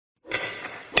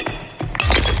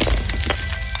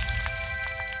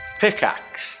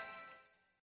Pickaxe.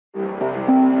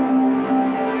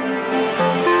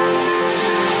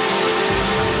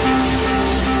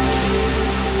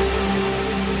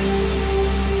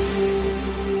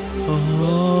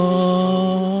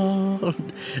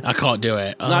 I can't do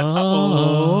it.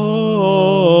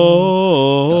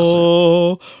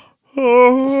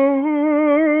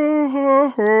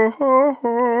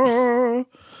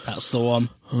 That's the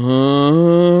one.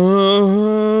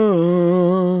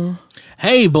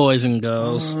 Hey, boys and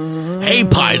girls. Hey,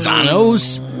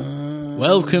 paisanos.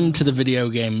 Welcome to the Video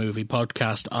Game Movie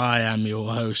Podcast. I am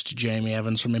your host, Jamie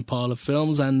Evans from Impala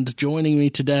Films, and joining me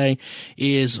today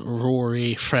is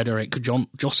Rory Frederick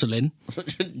Jocelyn.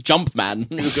 Jumpman,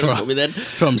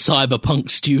 from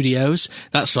Cyberpunk Studios.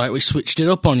 That's right, we switched it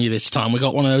up on you this time. We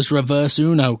got one of those reverse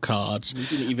Uno cards. We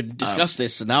didn't even discuss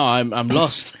this, so now I'm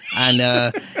lost.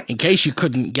 And in case you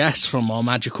couldn't guess from our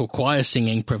magical choir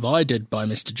singing provided by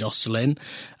Mr. Jocelyn,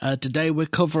 today we're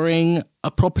covering a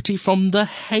property from the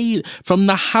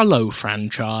Halo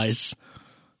franchise.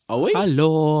 Are we?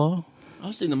 Hello. I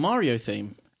was doing the Mario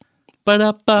theme.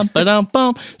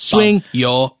 Ba-da-bum. Swing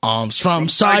your arms from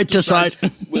side to side.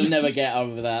 We'll never get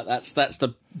over that. That's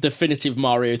the definitive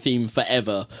Mario theme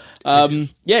forever.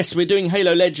 Yes, we're doing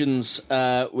Halo Legends,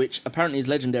 which apparently is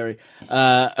legendary,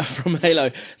 from Halo.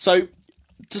 So,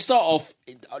 to start off,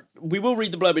 we will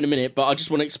read the blurb in a minute, but I just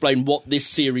want to explain what this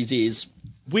series is.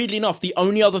 Weirdly enough, the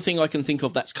only other thing I can think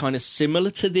of that's kind of similar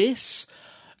to this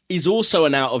is also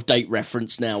an out-of-date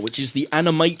reference now, which is the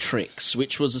Animatrix,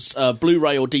 which was a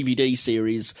Blu-ray or DVD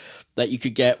series that you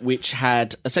could get, which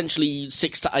had essentially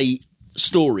 6 to 8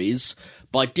 stories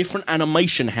by different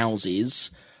animation houses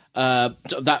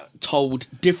that told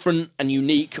different and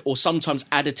unique or sometimes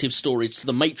additive stories to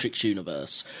the Matrix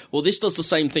universe. Well, this does the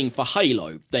same thing for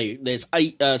Halo. There's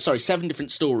 7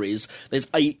 different stories. There's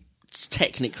 8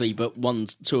 technically, but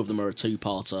 2 of them are a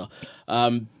two-parter.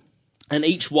 And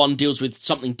each one deals with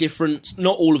something different.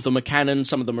 Not all of them are canon.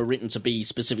 Some of them are written to be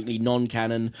specifically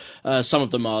non-canon. Some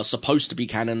of them are supposed to be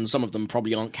canon. Some of them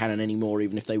probably aren't canon anymore,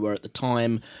 even if they were at the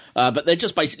time. But they're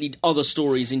just basically other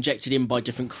stories injected in by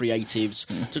different creatives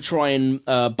to try and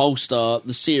bolster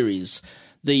the series.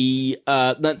 To be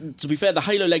fair, the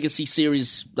Halo Legacy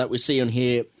series that we see on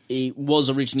here, it was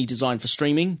originally designed for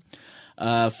streaming.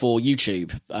 For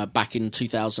YouTube back in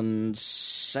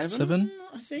 2007,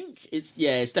 I think. It's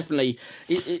definitely...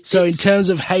 In terms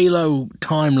of Halo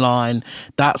timeline,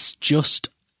 that's just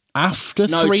after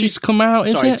 3's come out,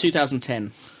 is it? Sorry,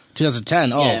 2010.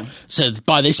 2010, oh. Yeah. So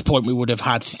by this point we would have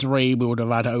had 3, we would have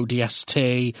had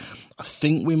ODST, I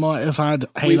think we might have had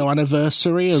Halo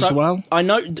Anniversary as well. I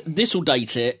know this will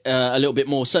date it a little bit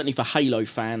more, certainly for Halo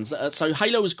fans. So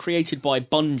Halo was created by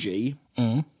Bungie.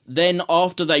 Then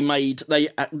after they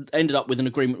ended up with an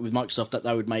agreement with Microsoft that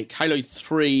they would make Halo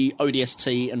 3,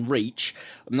 ODST and Reach.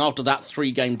 And after that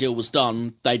 3-game deal was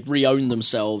done, they'd re-own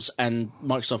themselves and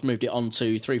Microsoft moved it on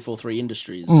to 343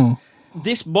 Industries.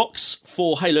 This box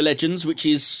for Halo Legends, which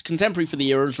is contemporary for the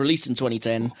era, was released in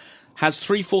 2010, has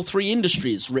 343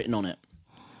 Industries written on it.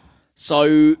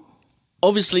 So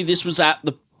obviously this was at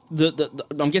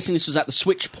I'm guessing this was at the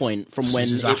switch point from when...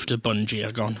 This is after Bungie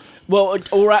had gone. Well,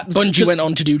 or at... Bungie went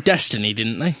on to do Destiny,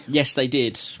 didn't they? Yes, they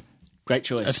did. Great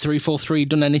choice. Have 343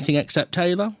 done anything except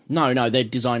Halo? No, they're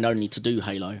designed only to do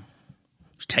Halo.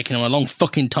 It's taking them a long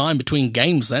fucking time between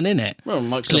games then, innit? Well,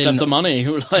 Microsoft have the money.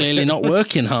 Clearly not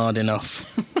working hard enough.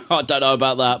 I don't know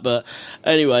about that, but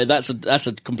anyway, that's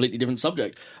a completely different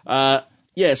subject.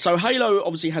 So Halo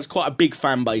obviously has quite a big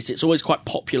fan base. It's always quite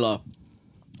popular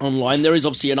online. There is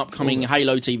obviously an upcoming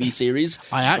Halo TV series.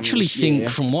 I actually think,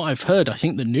 from what I've heard, I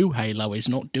think the new Halo is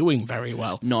not doing very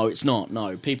well. No, it's not,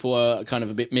 no. People are kind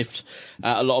of a bit miffed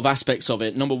at a lot of aspects of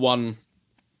it. Number one,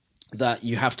 that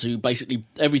you have to basically...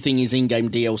 Everything is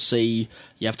in-game DLC.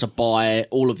 You have to buy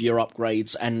all of your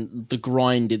upgrades, and the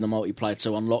grind in the multiplayer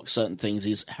to unlock certain things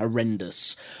is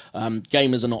horrendous.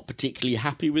 Gamers are not particularly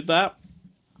happy with that.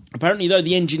 Apparently, though,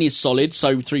 the engine is solid, so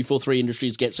 343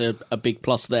 Industries gets a big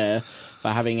plus there for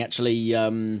having actually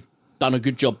done a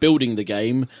good job building the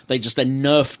game. They just then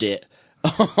nerfed it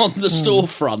on the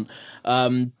storefront.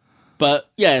 But,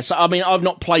 yeah, so, I mean, I've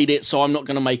not played it, so I'm not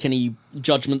going to make any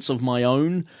judgments of my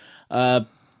own.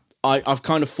 I've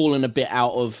kind of fallen a bit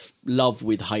out of love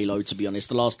with Halo, to be honest.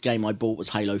 The last game I bought was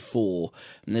Halo 4,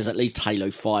 and there's at least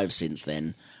Halo 5 since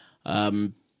then.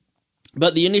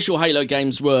 But the initial Halo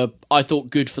games were, I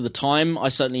thought, good for the time. I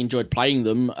certainly enjoyed playing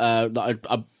them.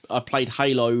 I played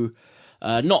Halo,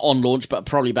 not on launch, but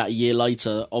probably about a year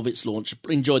later of its launch.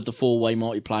 Enjoyed the 4-way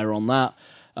multiplayer on that.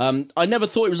 I never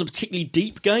thought it was a particularly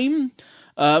deep game.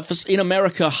 in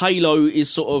America, Halo is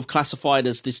sort of classified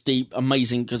as this deep,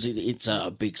 amazing, because it's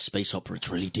a big space opera. It's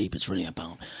really deep. It's really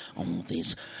about all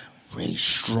these really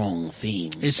strong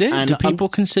themes. Is it? And Do people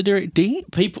consider it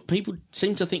deep? people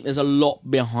seem to think there's a lot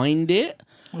behind it.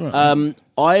 Right.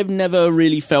 I've never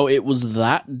really felt it was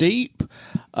that deep.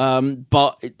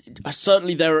 But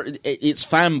certainly its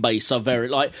fan base are very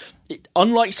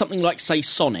unlike something like, say,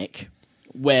 Sonic,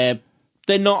 where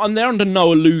they're not, and they're under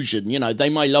no illusion. You know, they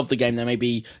may love the game, they may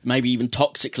be even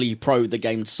toxically pro the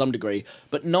game to some degree,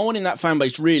 but no one in that fan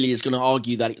base really is going to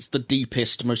argue that it's the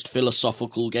deepest, most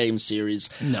philosophical game series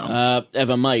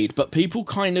ever made. But people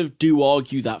kind of do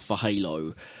argue that for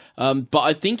Halo. But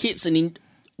I think it's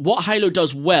what Halo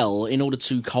does well in order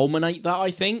to culminate that,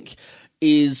 I think,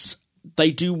 is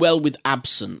they do well with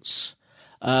absence.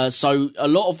 So a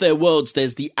lot of their worlds,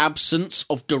 there's the absence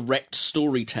of direct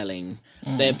storytelling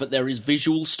there, but there is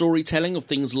visual storytelling of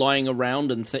things lying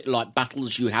around and like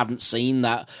battles you haven't seen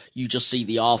that you just see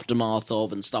the aftermath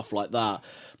of and stuff like that.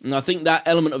 And I think that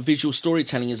element of visual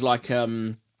storytelling is like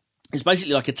it's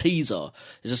basically like a teaser.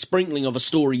 It's a sprinkling of a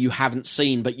story you haven't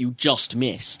seen but you just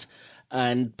missed.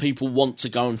 And people want to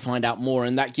go and find out more,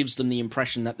 and that gives them the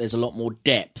impression that there's a lot more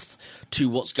depth to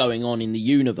what's going on in the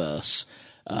universe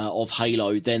of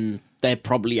Halo than there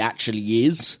probably actually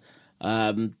is.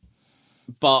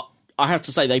 But I have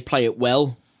to say they play it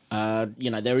well.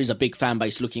 There is a big fan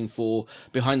base looking for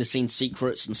behind-the-scenes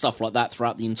secrets and stuff like that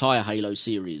throughout the entire Halo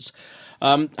series.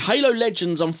 Halo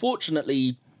Legends,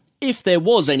 unfortunately, if there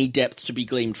was any depth to be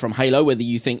gleaned from Halo, whether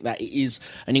you think that it is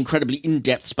an incredibly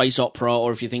in-depth space opera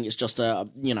or if you think it's just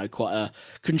quite a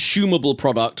consumable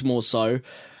product more so,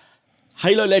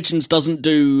 Halo Legends doesn't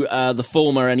do the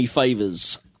former any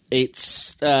favours.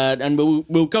 It's and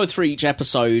we'll go through each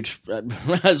episode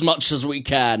as much as we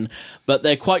can, but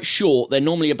they're quite short. They're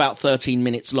normally about 13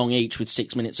 minutes long each with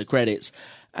 6 minutes of credits,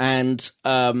 and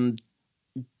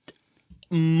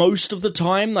most of the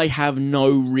time they have no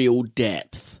real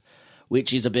depth,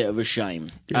 which is a bit of a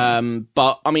shame. Yeah.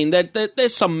 But, I mean,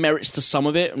 there's some merits to some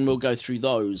of it, and we'll go through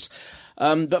those.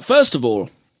 But first of all,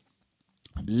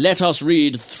 let us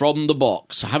read from the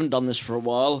box. I haven't done this for a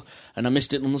while, and I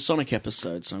missed it on the Sonic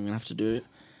episode, so I'm going to have to do it.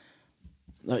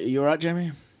 Are you all right,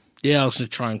 Jamie? Yeah, I was going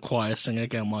to try and choir sing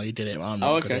again while you did it, but I'm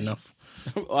not good enough.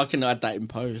 I can add that in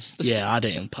post. Yeah, add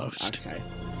it in post. Okay.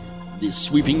 This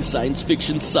sweeping science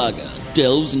fiction saga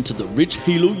delves into the rich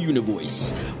Halo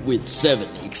universe with 7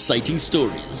 exciting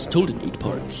stories told in 8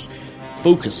 parts,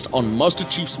 focused on Master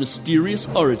Chief's mysterious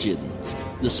origins,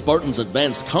 the Spartans'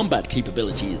 advanced combat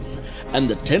capabilities, and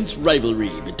the tense rivalry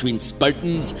between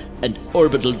Spartans and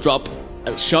Orbital Drop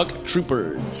Shock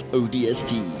Troopers,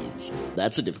 ODSTs.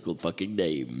 That's a difficult fucking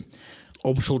name.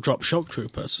 Orbital Drop Shock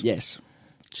Troopers? Yes.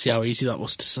 See how easy that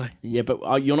was to say? Yeah,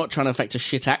 but you're not trying to affect a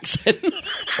shit accent.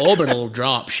 Orbital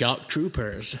Drop Shock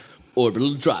Troopers.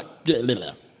 Orbital Drop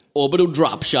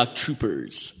Shock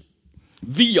Troopers.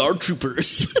 VR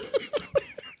Troopers.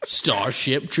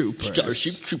 Starship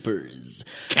Troopers.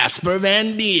 Casper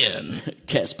Van Dien.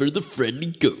 Casper the Friendly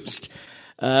Ghost.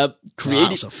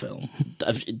 That's a film.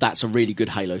 That's a really good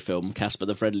Halo film, Casper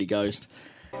the Friendly Ghost.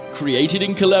 Created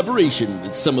in collaboration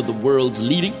with some of the world's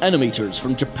leading animators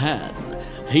from Japan,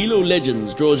 Halo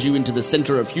Legends draws you into the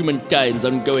center of humankind's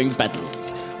ongoing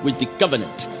battles, with the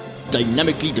Covenant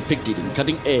dynamically depicted in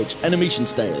cutting-edge animation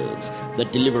styles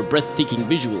that deliver breathtaking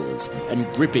visuals and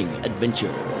gripping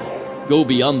adventure. Go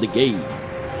beyond the game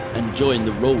and join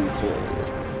the roll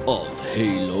call of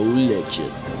Halo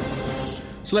Legends.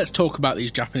 So let's talk about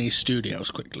these Japanese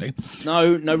studios quickly.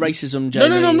 No racism,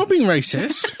 Jamie. No, I'm not being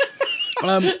racist.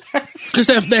 Because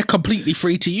they're completely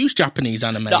free to use Japanese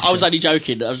animation. No, I was only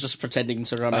joking. I was just pretending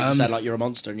to make you sound like you're a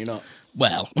monster and you're not.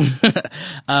 Well,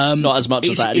 not as much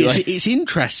as that anyway. It's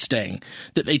interesting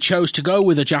that they chose to go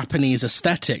with a Japanese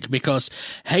aesthetic because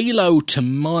Halo, to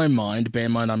my mind, bear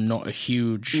in mind I'm not a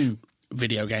huge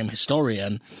video game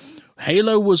historian,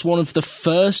 Halo was one of the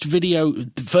first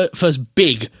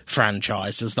big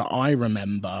franchises that I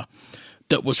remember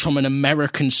that was from an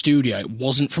American studio. It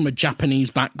wasn't from a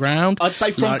Japanese background. I'd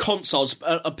say from consoles.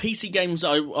 PC games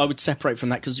I would separate from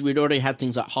that because we'd already had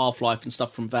things like Half-Life and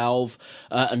stuff from Valve,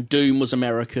 and Doom was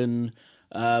American.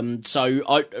 On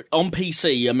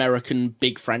PC, American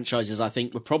big franchises, I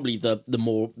think, were probably the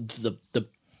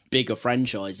bigger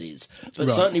franchises.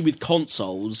 But certainly with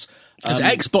consoles... Because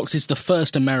Xbox is the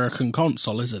first American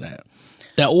console, isn't it?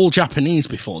 They're all Japanese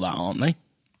before that, aren't they?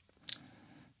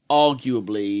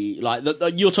 Arguably,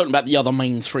 you're talking about the other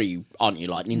main three, aren't you?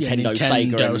 Like Nintendo,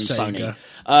 Sega, and Sony.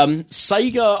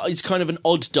 Sega is kind of an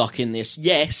odd duck in this.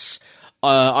 Yes,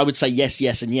 I would say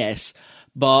yes, and yes.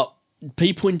 But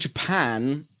people in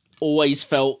Japan always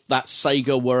felt that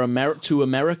Sega were too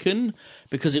American,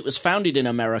 because it was founded in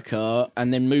America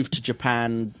and then moved to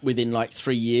Japan within like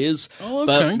 3 years. Oh, okay.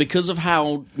 But because of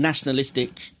how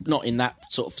nationalistic, not in that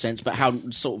sort of sense, but how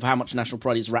much national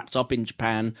pride is wrapped up in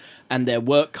Japan and their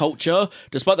work culture,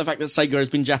 despite the fact that Sega has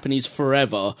been Japanese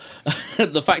forever,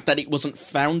 the fact that it wasn't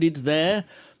founded there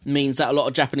means that a lot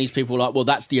of Japanese people are like, well,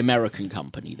 that's the American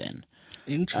company then.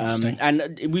 Interesting.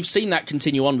 And we've seen that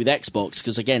continue on with Xbox,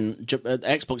 because again,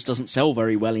 Xbox doesn't sell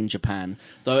very well in Japan,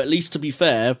 though at least to be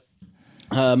fair,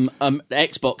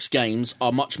 Xbox games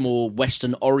are much more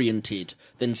Western oriented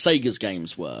than Sega's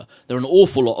games were. There are an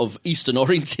awful lot of Eastern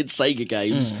oriented Sega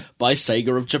games by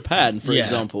Sega of Japan, for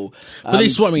example. But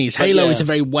this is what I mean. Halo is a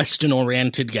very Western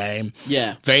oriented game.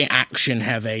 Yeah. Very action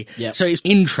heavy. Yeah. So it's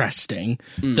interesting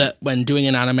that when doing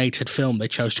an animated film, they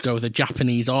chose to go with a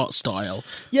Japanese art style.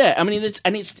 Yeah, I mean,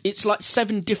 it's like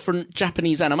 7 different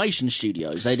Japanese animation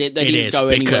studios. They didn't go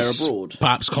anywhere abroad.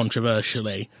 Perhaps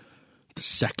controversially, the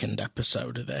second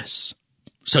episode of this,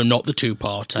 so not the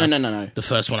two-parter. No. The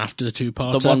first one after the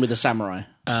two-parter. The one with the samurai.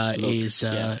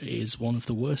 Is one of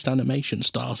the worst animation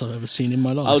styles I've ever seen in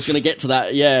my life. I was going to get to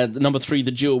that. Yeah, number 3,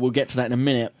 The Duel. We'll get to that in a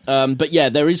minute. But yeah,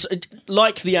 there is,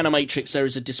 like the Animatrix, there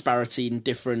is a disparity in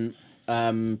different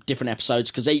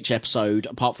episodes, because each episode,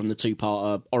 apart from the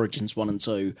two-parter Origins 1 and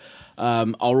 2,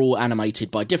 are all animated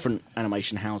by different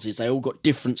animation houses. They all got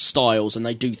different styles, and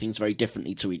they do things very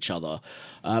differently to each other.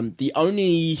 The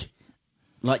only,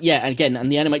 and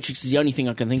the Animatrix is the only thing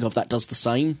I can think of that does the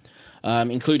same.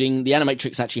 Including the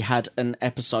Animatrix actually had an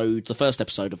episode. The first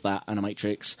episode of that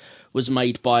Animatrix was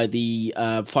made by the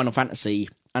Final Fantasy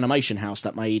animation house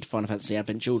that made Final Fantasy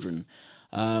Advent Children.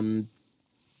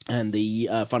 And the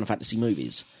Final Fantasy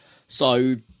movies.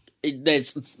 So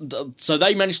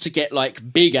they managed to get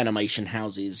like big animation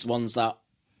houses, ones that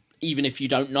even if you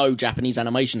don't know Japanese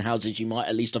animation houses, you might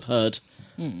at least have heard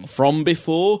from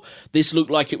before. This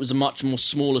looked like it was a much more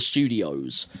smaller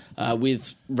studios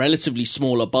with relatively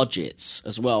smaller budgets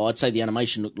as well. I'd say the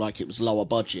animation looked like it was lower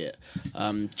budget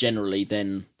generally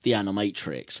than the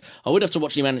Animatrix. I would have to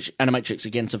watch the Animatrix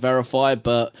again to verify,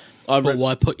 but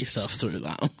why put yourself through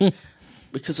that?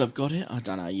 Because I've got it? I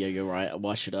don't know. Yeah, you're right.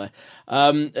 Why should I?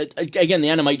 Again, the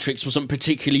Animatrix wasn't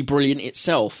particularly brilliant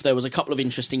itself. There was a couple of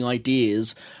interesting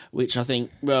ideas, which I think,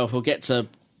 well, we'll get to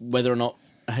whether or not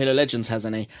Halo Legends has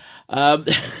any.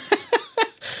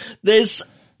 There's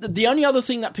the only other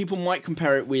thing that people might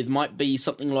compare it with might be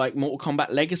something like Mortal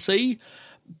Kombat Legacy,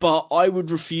 but I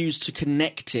would refuse to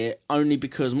connect it only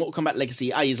because Mortal Kombat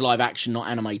Legacy is live action, not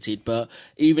animated. But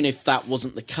even if that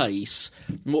wasn't the case,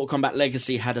 Mortal Kombat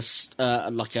Legacy had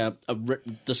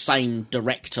the same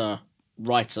director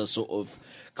writer sort of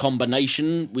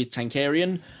combination with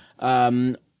Tankarian,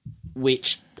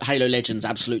 which Halo Legends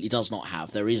absolutely does not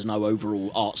have. There is no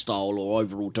overall art style or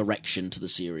overall direction to the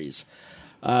series.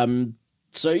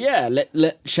 So yeah,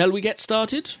 shall we get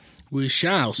started? We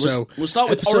shall. We'll start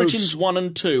with Origins 1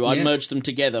 and 2. I merged them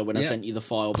together when I sent you the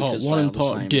file. Part because 1 and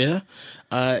Part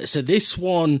 2. So this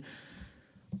one...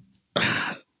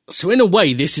 So in a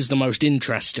way, this is the most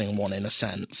interesting one in a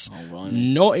sense. Oh, right.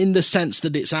 Not in the sense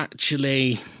that it's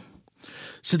actually...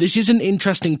 So this isn't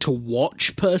interesting to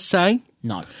watch per se.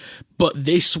 No. But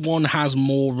this one has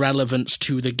more relevance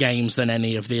to the games than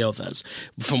any of the others.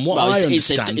 From what I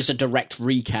understand... It's a direct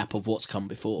recap of what's come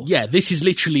before. Yeah, this is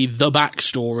literally the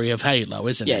backstory of Halo,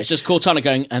 isn't it? Yeah, it's just Cortana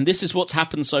going, and this is what's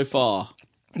happened so far.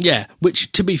 Yeah,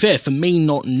 which, to be fair, for me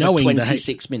not knowing... For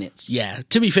 26 minutes. Yeah,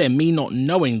 to be fair, me not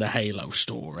knowing the Halo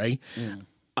story...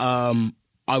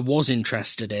 I was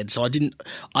interested in, so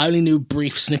I only knew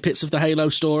brief snippets of the Halo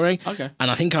story. Okay.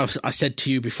 And I think I said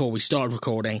to you before we started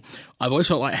recording, I've always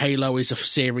felt like Halo is a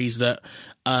series that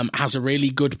has a really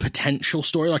good potential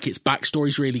story, like its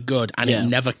backstory's really good, and it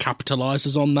never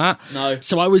capitalizes on that. No.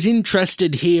 So I was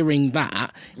interested hearing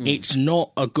that. It's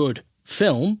not a good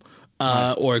film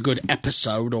or a good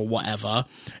episode or whatever.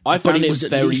 I found it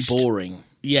very boring.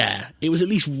 Yeah, it was at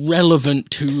least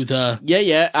relevant to the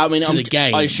I mean, the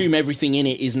game. I assume everything in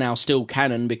it is now still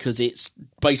canon because it's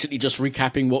basically just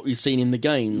recapping what we've seen in the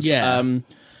games. Yeah.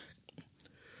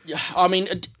 I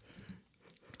mean,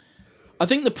 I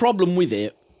think the problem with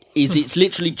it is it's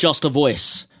literally just a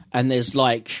voice. And there's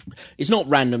it's not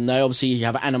random though. Obviously, you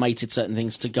have animated certain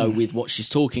things to go with what she's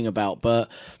talking about, but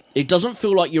it doesn't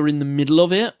feel like you're in the middle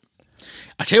of it.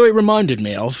 I tell you what it reminded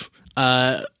me of.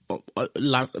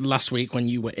 Last week when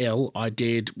you were ill, I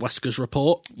did Wesker's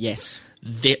Report. Yes.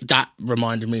 That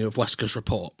reminded me of Wesker's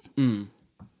Report.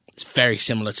 It's very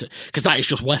similar to, because that is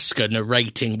just Wesker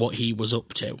narrating what he was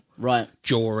up to Right.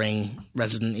 during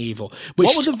Resident Evil. Which,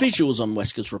 What were the visuals on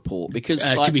Wesker's report? Because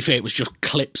to be fair, it was just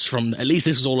clips from, at least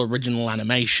this was all original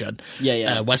animation.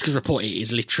 Yeah. Wesker's report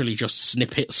is literally just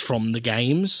snippets from the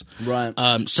games. Right.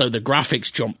 So the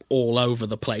graphics jump all over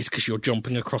the place because you're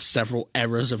jumping across several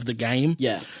eras of the game.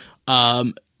 Yeah.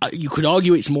 You could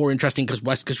argue it's more interesting because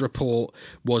Wesker's report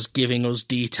was giving us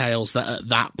details that at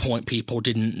that point people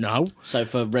didn't know. So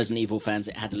for Resident Evil fans,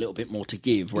 it had a little bit more to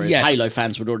give, whereas Yes. Halo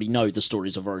fans would already know the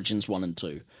stories of Origins 1 and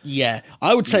 2. Yeah,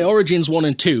 I would say Origins 1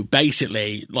 and 2,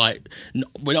 basically, like,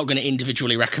 we're not going to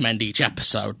individually recommend each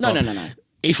episode. No.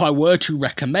 If I were to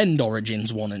recommend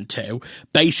Origins 1 and 2,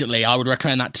 basically I would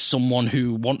recommend that to someone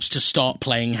who wants to start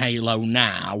playing Halo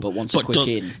now. But wants a quick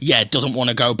in. Yeah, doesn't want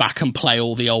to go back and play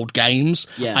all the old games.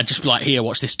 Yeah. I'd just be like, here,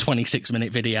 watch this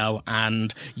 26-minute video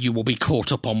and you will be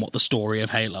caught up on what the story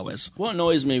of Halo is. What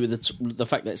annoys me with the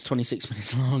fact that it's 26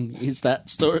 minutes long is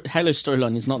that Halo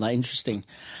storyline is not that interesting.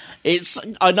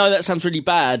 I know that sounds really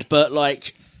bad, but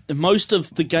like most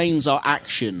of the games are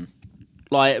action.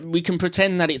 Like, we can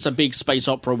pretend that it's a big space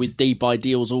opera with deep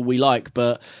ideals all we like,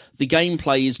 but the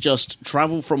gameplay is just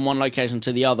travel from one location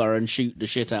to the other and shoot the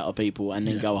shit out of people and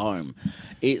then go home.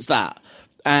 It's that.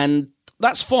 And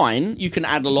that's fine. You can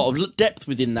add a lot of depth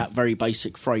within that very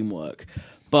basic framework.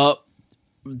 But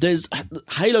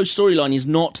Halo storyline is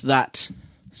not that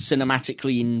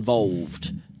cinematically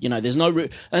involved. You know, there's no...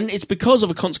 and it's because of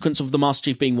a consequence of the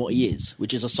Master Chief being what he is,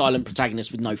 which is a silent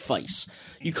protagonist with no face.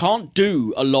 You can't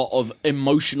do a lot of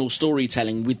emotional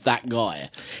storytelling with that guy.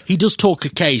 He does talk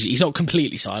occasionally. He's not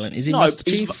completely silent, is he, Master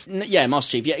Chief? Yeah,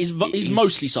 Master Chief. Yeah, he's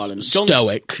mostly silent.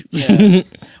 Stoic. Yeah.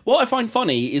 What I find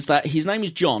funny is that his name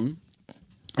is John,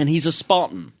 and he's a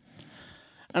Spartan.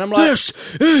 And I'm like, This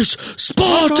is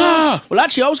Sparta! well,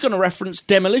 actually, I was going to reference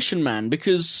Demolition Man,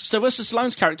 because Sylvester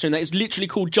Stallone's character in that is literally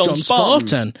called John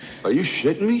Spartan. Are you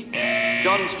shitting me?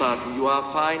 John Spartan, you are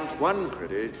fined 1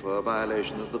 credit for a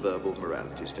violation of the verbal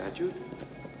morality statute.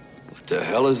 What the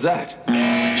hell is that? Do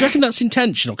you reckon that's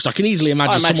intentional? Because I can easily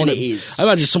imagine, I imagine someone it is. I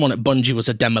imagine someone at Bungie was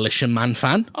a Demolition Man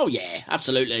fan. Oh, yeah,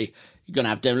 absolutely. You're going to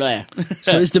have Demolition.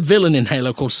 So is the villain in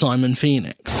Halo called Simon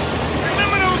Phoenix?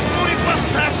 Remember those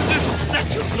 40-plus passengers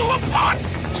that you flew apart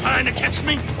trying to catch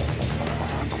me?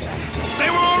 They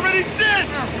were already dead!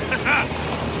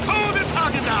 Cold as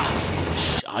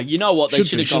Haagen-Dazs! You know what? They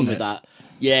should have gone shouldn't with it? that.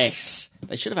 Yes.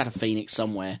 They should have had a Phoenix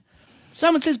somewhere.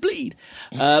 Someone says bleed.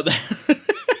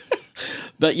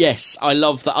 But yes, I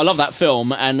love that. I love that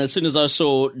film. And as soon as I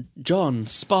saw John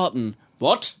Spartan,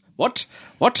 what? What's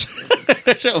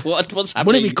happening?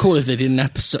 Wouldn't it be cool if they did an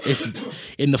episode, if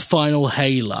in the final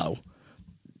Halo,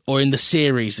 or in the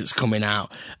series that's coming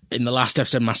out, in the last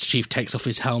episode, Master Chief takes off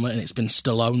his helmet and it's been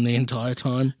Stallone the entire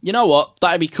time? You know what?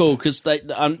 That'd be cool, because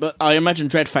I imagine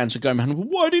Dredd fans would go, man,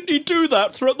 why didn't he do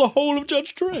that throughout the whole of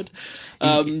Judge Dredd?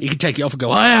 You could take it off and go,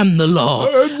 I am the law. I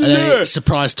am the And then law.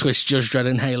 surprise twist, Judge Dredd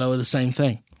and Halo are the same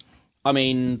thing. I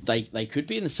mean, they could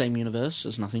be in the same universe.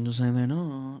 There's nothing to say they're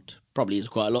not. Probably is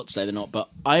quite a lot to say they're not, but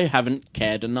I haven't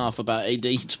cared enough about AD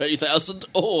 20,000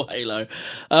 or Halo.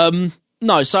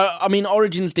 No, so, I mean,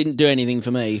 Origins didn't do anything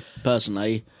for me,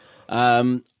 personally.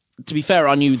 To be fair,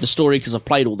 I knew the story because I've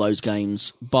played all those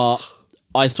games, but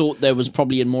I thought there was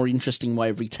probably a more interesting way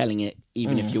of retelling it,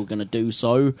 even if you're going to do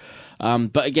so.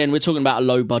 But again, we're talking about a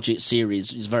low-budget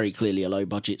series. It's very clearly a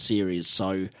low-budget series,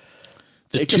 so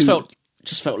it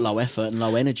just felt low effort and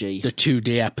low energy. The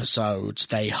 2D episodes,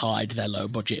 they hide their low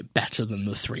budget better than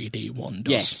the 3D one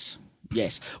does.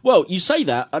 Yes. Well, you say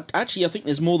that. Actually, I think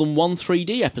there's more than one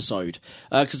 3D episode.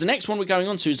 Because the next one we're going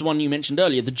on to is the one you mentioned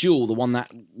earlier, the Duel, the one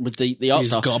that with the art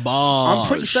It's style. garbage. I'm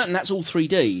pretty certain that's all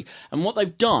 3D. And what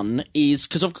they've done is,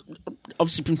 because I've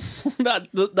obviously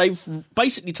been, they've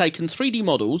basically taken 3D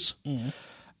models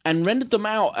and rendered them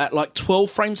out at like 12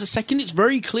 frames a second. It's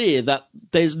very clear that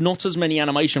there's not as many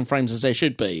animation frames as there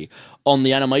should be on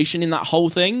the animation in that whole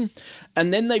thing.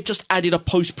 And then they've just added a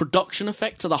post-production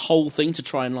effect to the whole thing to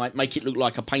try and like make it look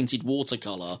like a painted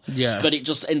watercolour. Yeah. But it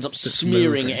just ends up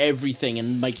smearing moving. everything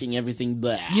and making everything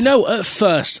there. You know, at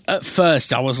first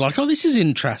I was like, oh, this is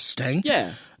interesting.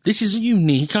 Yeah. This is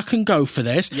unique. I can go for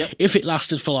this. Yep. If it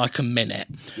lasted for like a minute.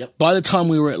 Yep. By the time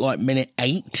we were at like minute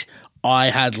 8, I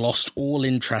had lost all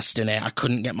interest in it. I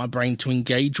couldn't get my brain to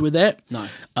engage with it. No. If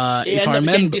It I ended up getting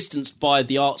remember, distanced by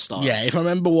the art style. yeah, if I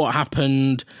remember what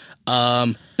happened,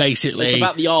 basically, It's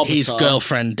about the Arbiter. his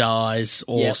girlfriend dies,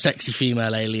 or Yep. sexy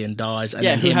female alien dies, and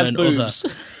Yeah, then who has boobs.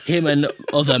 him and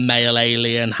other male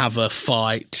alien have a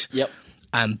fight, Yep.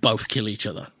 and both kill each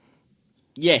other.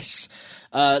 Yes.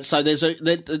 So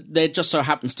there just so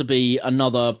happens to be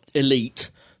another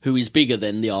elite who is bigger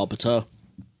than the Arbiter,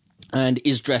 and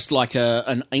is dressed like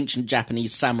an ancient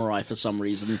Japanese samurai for some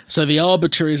reason. So the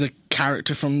Arbiter is a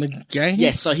character from the game?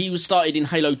 Yes, so he was started in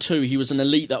Halo 2. He was an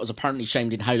elite that was apparently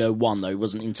shamed in Halo 1, though he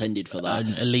wasn't intended for that.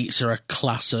 Elites are a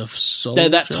class of soldier? They're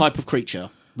that type of creature.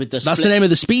 That's the name of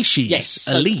the species? Yes.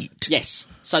 So, elite? Yes.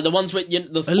 So the ones with the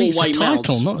Elite's four-way a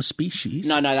title, mouths. not a species.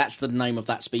 No, that's the name of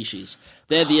that species.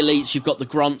 They're the elites. You've got the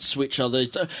grunts, which are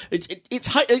the...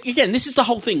 Again, this is the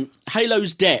whole thing.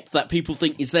 Halo's depth that people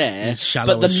think is there, It's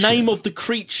shallow but the as name shit. of the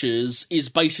creatures is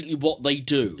basically what they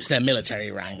do. It's their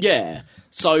military rank. Yeah.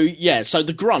 So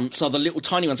the grunts are the little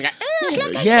tiny ones that go...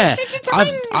 Yeah,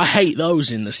 I hate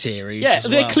those in the series. Yeah, as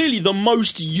they're well. clearly the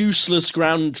most useless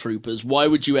ground troopers. Why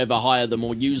would you ever hire them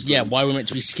or use them? Yeah, why we're meant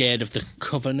to be scared of the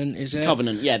Covenant, is it?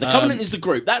 Covenant, yeah. The Covenant is the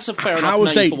group. That's a fair enough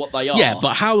have name for what they are. Yeah,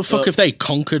 but how the fuck have they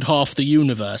conquered half the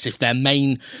universe if their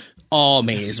main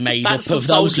army is made up That's the of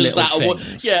those soldiers little that are...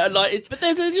 things? Yeah, but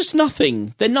they're just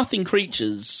nothing. They're nothing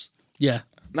creatures. Yeah.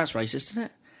 That's racist, isn't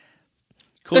it?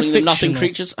 Calling They're them nothing fictional.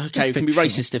 creatures? Okay, They're it can be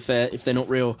fictional. racist if they're not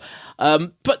real.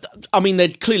 But, I mean, they're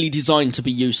clearly designed to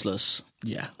be useless.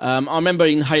 Yeah. I remember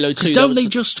in Halo 2... Because don't they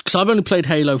just... Because I've only played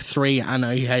Halo 3 and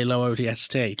a Halo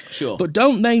ODST. Sure. But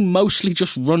don't they mostly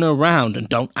just run around and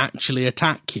don't actually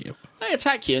attack you? They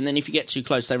attack you, and then if you get too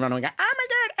close, they run away and go, oh my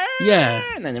god, ah! Yeah.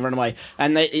 And then they run away.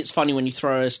 And it's funny when you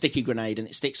throw a sticky grenade and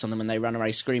it sticks on them and they run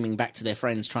away screaming back to their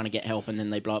friends trying to get help, and then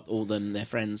they blow up all their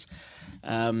friends.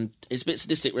 It's a bit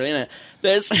sadistic, really, isn't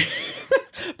it?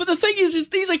 But the thing is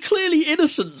these are clearly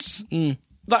innocents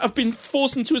that have been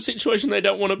forced into a situation they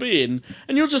don't want to be in.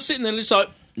 And you're just sitting there and it's like,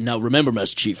 now remember,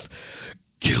 Master Chief,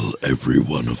 kill every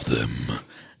one of them.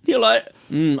 You're like,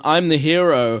 I'm the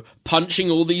hero,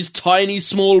 punching all these tiny,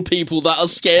 small people that are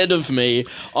scared of me.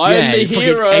 I'm the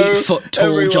hero. 8-foot tall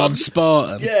everyone. John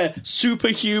Spartan. Yeah,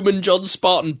 superhuman John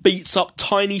Spartan beats up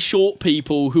tiny, short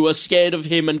people who are scared of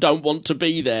him and don't want to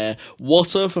be there.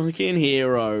 What a fucking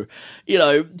hero. You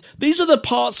know, these are the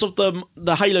parts of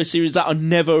the Halo series that are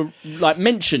never,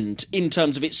 mentioned in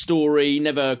terms of its story,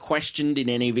 never questioned in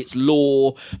any of its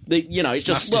lore. It's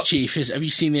just... Master Chief is... Have you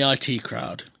seen the IT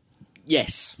Crowd?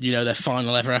 Yes. You know, their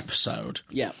final ever episode.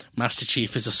 Yeah. Master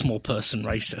Chief is a small person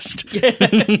racist.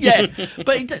 Yeah,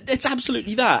 but it's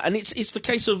absolutely that. And it's the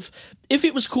case of, if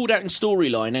it was called out in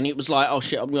storyline and it was like, oh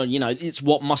shit, well, it's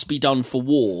what must be done for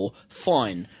war,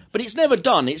 fine. But it's never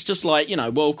done. It's just like,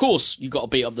 well, of course you've got to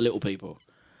beat up the little people.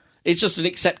 It's just an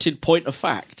accepted point of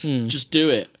fact. Just do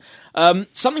it.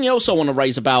 Something else I want to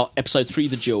raise about Episode 3,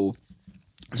 The Duel.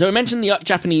 So I mentioned the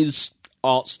Japanese...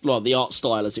 the art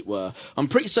style, as it were. I'm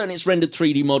pretty certain it's rendered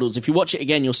 3D models. If you watch it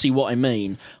again, you'll see what I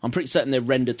mean. I'm pretty certain they're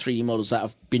rendered 3D models that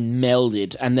have been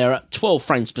melded, and they're at 12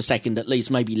 frames per second at least,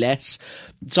 maybe less.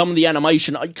 Some of the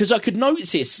animation, because I could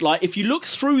notice this, if you look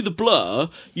through the blur,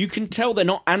 you can tell they're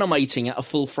not animating at a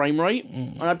full frame rate.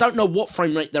 And I don't know what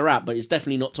frame rate they're at, but it's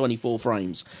definitely not 24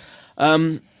 frames.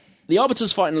 The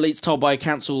Arbiter's fighting elites told by a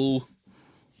council...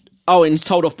 Oh, and it's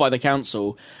told off by the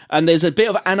council. And there's a bit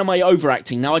of anime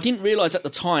overacting. Now, I didn't realise at the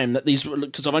time that these were...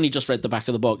 Because I've only just read the back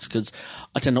of the box, because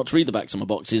I tend not to read the backs of my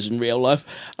boxes in real life.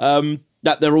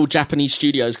 That they're all Japanese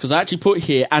studios, because I actually put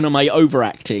here anime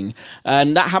overacting.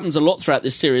 And that happens a lot throughout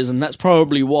this series, and that's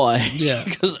probably why. Yeah.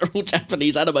 Because they're all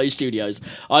Japanese anime studios.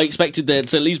 I expected there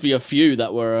to at least be a few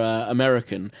that were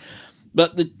American.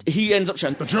 But he ends up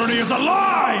showing... The journey is a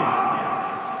lie!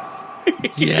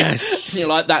 Yes. You're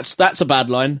like, that's a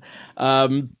bad line.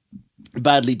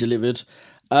 Badly delivered.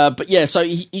 But yeah, so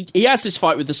he has this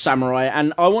fight with the samurai,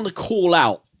 and I want to call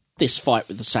out this fight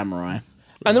with the samurai.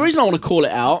 And the reason I want to call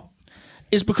it out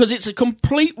is because it's a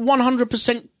complete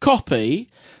 100% copy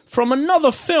from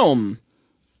another film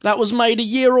that was made a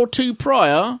year or two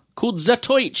prior called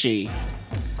Zatoichi.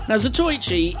 Now,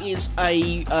 Zatoichi is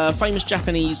a famous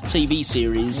Japanese TV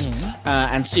series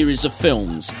and series of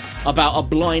films about a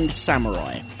blind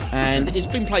samurai. And it's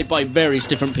been played by various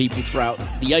different people throughout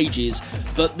the ages.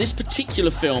 But this particular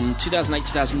film,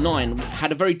 2008-2009,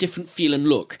 had a very different feel and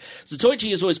look.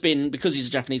 Zatoichi has always been, because he's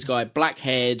a Japanese guy,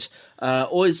 black-haired,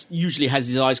 always usually has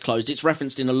his eyes closed. It's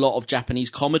referenced in a lot of Japanese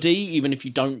comedy, even if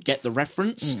you don't get the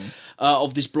reference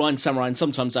of this blind samurai. And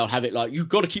sometimes they'll have it like, you've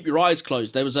got to keep your eyes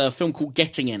closed. There was a film called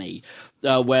Getting Any,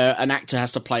 where an actor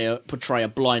has to portray a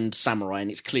blind samurai,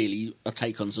 and it's clearly a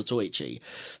take on Zatoichi.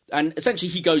 And essentially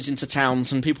he goes into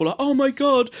towns and people are, oh my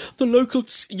god, the local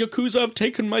Yakuza have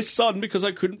taken my son because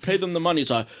I couldn't pay them the money.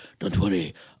 So, don't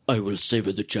worry, I will save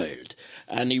the child.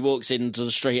 And he walks into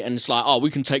the street and it's like, oh,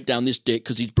 we can take down this dick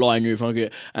because he's blind.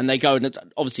 And they go, and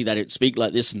obviously they don't speak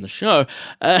like this in the show.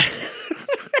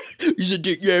 He's a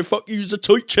dick, yeah, fuck you, he's a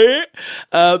tight chair.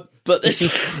 But this...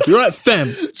 You're right,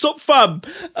 fam. Stop, fam.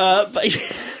 But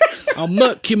I'll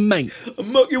murk you, mate.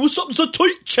 What's up,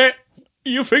 Zatoichi?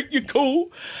 You think you're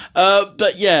cool?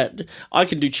 But yeah, I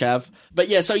can do Chav. But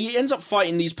yeah, so he ends up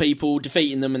fighting these people,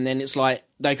 defeating them, and then it's like,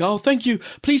 they go, oh, thank you,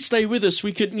 please stay with us.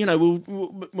 We could,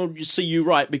 we'll see you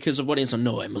right because of what it is.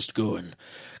 No, I must go and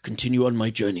continue on my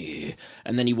journey.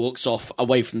 And then he walks off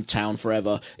away from town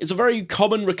forever. It's a very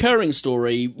common, recurring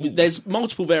story. There's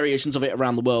multiple variations of it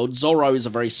around the world. Zorro is a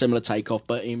very similar takeoff,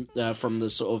 but from the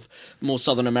sort of more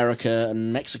Southern America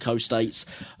and Mexico states.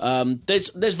 There's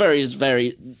various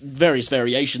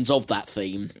variations of that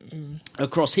theme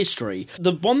across history.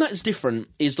 The one that's different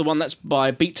is the one that's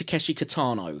by Beat Takeshi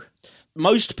Kitano.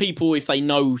 Most people, if they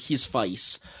know his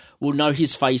face, will know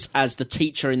his face as the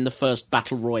teacher in the first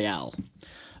Battle Royale.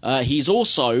 He's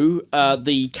also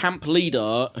the camp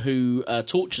leader who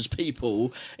tortures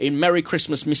people in Merry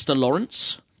Christmas, Mr.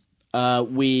 Lawrence,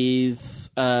 with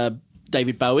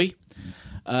David Bowie.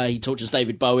 He tortures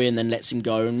David Bowie and then lets him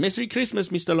go. And Merry Christmas,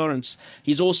 Mr. Lawrence.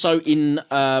 He's also in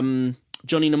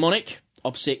Johnny Mnemonic,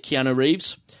 opposite Keanu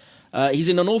Reeves. He's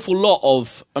in an awful lot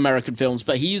of American films,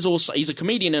 but he's a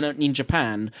comedian in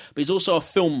Japan, but he's also a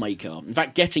filmmaker. In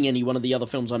fact, Getting Any, one of the other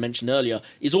films I mentioned earlier,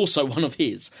 is also one of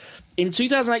his. In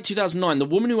 2008-2009, the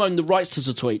woman who owned the rights to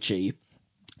Zatoichi,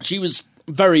 she was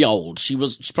very old. She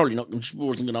wasn't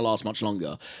going to last much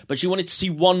longer, but she wanted to see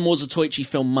one more Zatoichi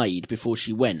film made before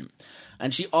she went.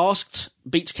 And she asked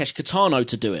Beat Takeshi Kitano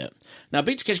to do it. Now,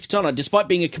 Beat Takeshi Kitano, despite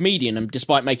being a comedian and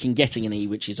despite making Getting Any,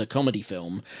 which is a comedy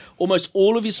film, almost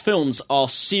all of his films are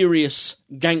serious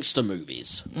gangster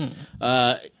movies.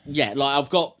 I've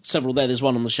got several there. There's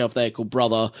one on the shelf there called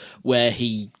Brother, where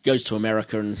he goes to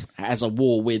America and has a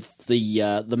war with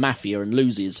the mafia and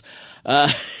loses.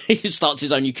 He starts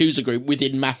his own Yakuza group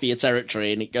within mafia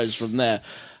territory, and it goes from there.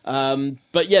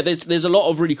 But yeah, there's a lot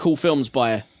of really cool films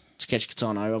by Takeshi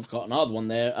Kitano. I've got another one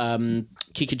there.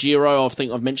 Kikujiro, I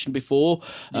think I've mentioned before,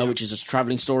 which is a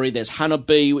travelling story. There's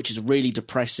Hanabi, which is really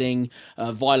depressing.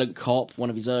 Violent Cop,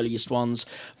 one of his earliest ones.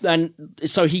 And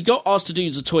so he got asked to do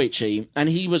Zatoichi, and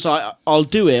he was like, I'll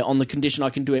do it on the condition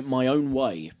I can do it my own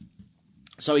way.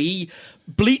 So he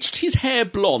bleached his hair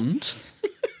blonde,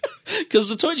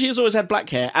 because Zatoichi has always had black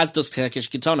hair, as does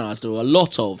Takeshi Kitano, as do a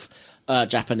lot of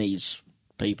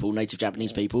native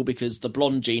Japanese people, because the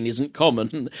blonde gene isn't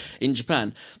common in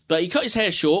Japan. But he cut his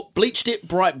hair short, bleached it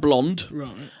bright blonde, right?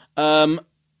 And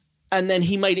then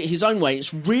he made it his own way.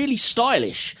 It's really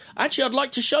stylish. Actually, I'd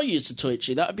like to show you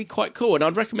Zatoichi. That would be quite cool, and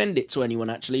I'd recommend it to anyone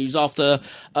actually who's after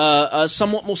a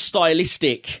somewhat more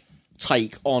stylistic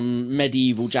take on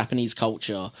medieval Japanese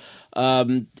culture.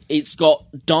 It's got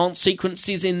dance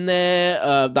sequences in there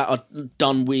that are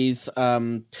done with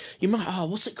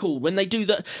what's it called when they do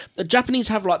that? The Japanese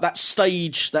have like that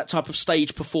type of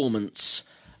stage performance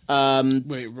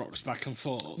where it rocks back and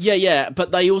forth. Yeah,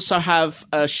 but they also have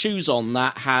shoes on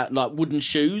that have like wooden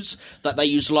shoes that they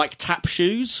use like tap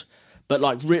shoes, but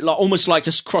like almost like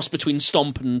a cross between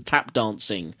stomp and tap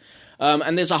dancing.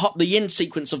 And there's the end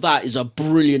sequence of that is a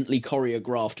brilliantly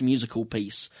choreographed musical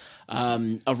piece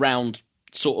around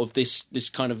sort of this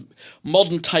kind of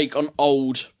modern take on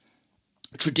old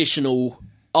traditional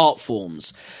art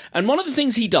forms. And one of the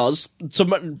things he does, to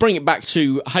bring it back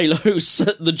to Halo's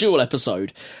The Duel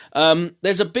episode,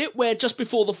 there's a bit where just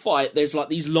before the fight, there's like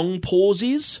these long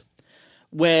pauses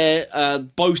where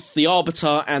both the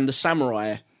Arbiter and the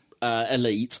Samurai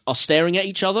elite are staring at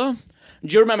each other.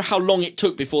 Do you remember how long it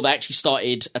took before they actually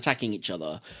started attacking each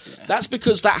other? Yeah. That's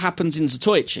because that happens in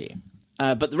Zatoichi.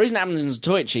 But the reason it happens in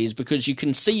Zatoichi is because you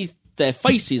can see their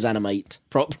faces animate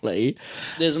properly.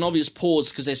 There's an obvious pause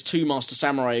because there's two master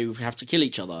samurai who have to kill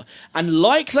each other. And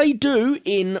like they do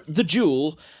in The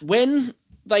Duel, when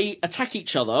they attack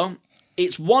each other,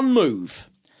 it's one move.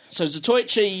 So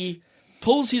Zatoichi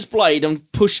pulls his blade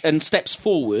and steps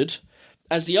forward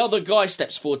as the other guy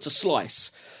steps forward to slice.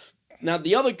 Now,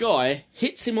 the other guy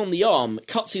hits him on the arm,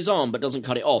 cuts his arm, but doesn't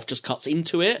cut it off, just cuts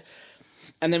into it,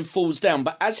 and then falls down.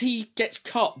 But as he gets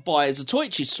cut by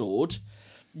Zatoichi's sword,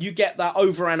 you get that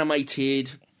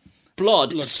over-animated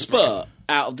blood spurt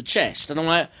out of the chest. And I'm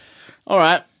like, all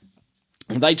right,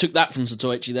 they took that from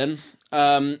Zatoichi then.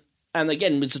 And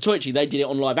again, with Zatoichi, they did it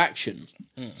on live action.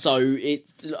 So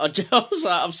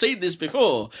I've seen this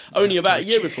before, only about a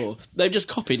year before. They've just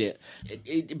copied it.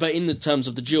 But in the terms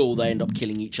of The Duel, they end up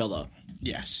killing each other.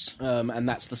 Yes. And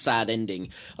that's the sad ending.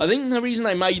 I think the reason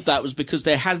they made that was because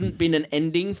there hasn't been an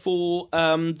ending for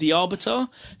the Arbiter.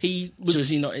 So is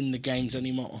he not in the games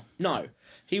anymore? No.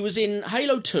 He was in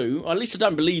Halo 2, or at least I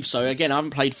don't believe so. Again, I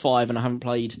haven't played 5 and I haven't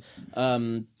played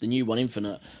the new one,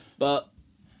 Infinite. But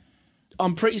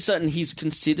I'm pretty certain he's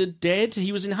considered dead.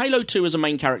 He was in Halo 2 as a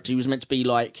main character. He was meant to be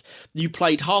like, you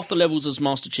played half the levels as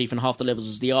Master Chief and half the levels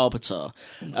as the Arbiter,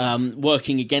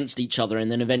 working against each other,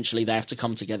 and then eventually they have to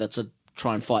come together to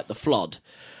try and fight the Flood.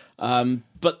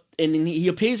 He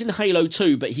appears in Halo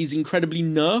 2, but he's incredibly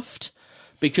nerfed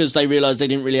because they realised they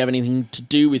didn't really have anything to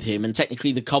do with him, and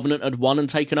technically the Covenant had won and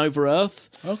taken over Earth.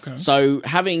 Okay. So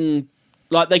having...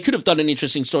 Like, they could have done an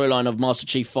interesting storyline of Master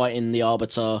Chief fighting the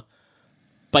Arbiter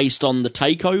based on the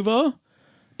takeover,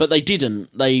 but they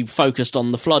didn't. They focused on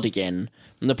the Flood again.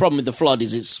 And the problem with the Flood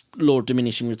is it's law of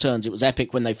diminishing returns. It was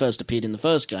epic when they first appeared in the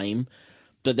first game,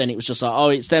 but then it was just like, oh,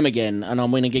 it's them again, and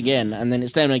I'm winning again, and then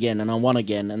it's them again, and I won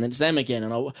again, and then it's them again,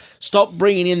 and I... Stop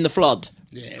bringing in the Flood.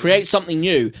 Yeah, create something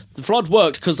new. The Flood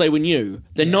worked because they were new.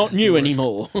 They're not new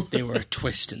anymore. They were a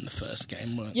twist in the first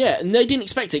game, weren't they? Yeah, and they didn't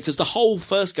expect it because the whole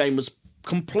first game was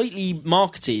completely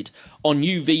marketed on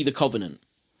UV the Covenant.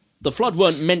 The Flood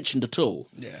weren't mentioned at all.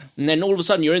 Yeah. And then all of a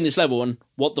sudden you're in this level and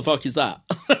what the fuck is that?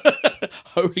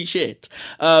 Holy shit.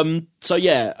 The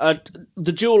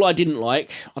duel I didn't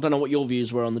like. I don't know what your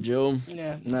views were on the duel.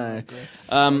 Yeah. No.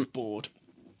 I was bored.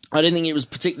 I didn't think it was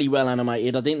particularly well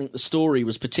animated. I didn't think the story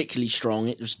was particularly strong.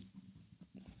 It was,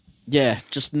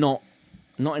 just not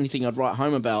anything I'd write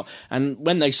home about. And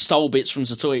when they stole bits from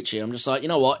Zatoichi, I'm just like, you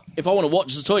know what? If I want to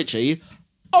watch Zatoichi,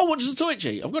 I'll watch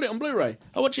Zatoichi. I've got it on Blu-ray.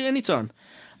 I'll watch it anytime.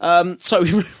 So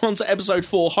we move on to episode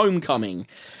 4, Homecoming.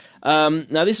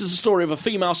 Now, this is a story of a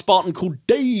female Spartan called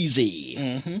Daisy.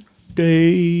 Mm-hmm.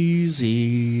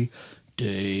 Daisy,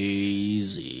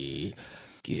 Daisy,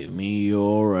 give me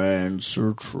your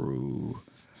answer true.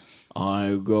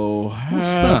 I go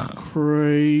half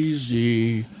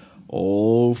crazy,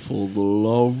 all for the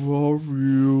love of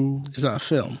you. Is that a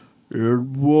film? It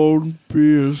won't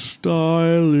be a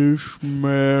stylish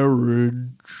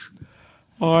marriage.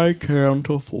 I can't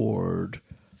afford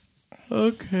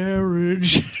a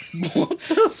carriage. What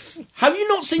the Have you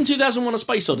not seen 2001: A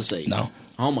Space Odyssey? No.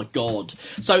 Oh my god.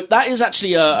 So that is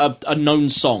actually a known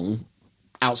song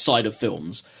outside of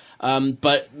films.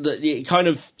 But it kind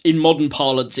of, in modern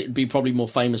parlance, it would be probably more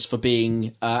famous for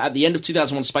being at the end of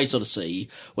 2001: Space Odyssey,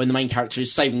 when the main character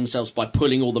is saving themselves by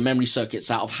pulling all the memory circuits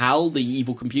out of HAL, the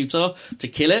evil computer, to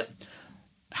kill it.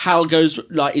 HAL goes,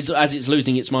 as it's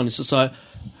losing its mind, it's just like,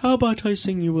 how about I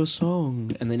sing you a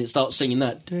song? And then it starts singing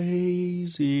that,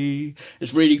 Daisy.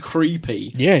 It's really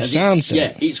creepy. Yeah, it sounds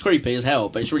Yeah, it's creepy as hell,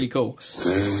 but it's really cool. Daisy,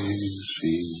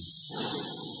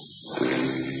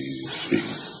 Daisy,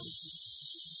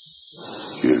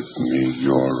 give me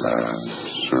your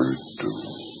answer too.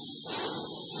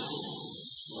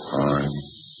 I'm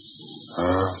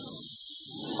half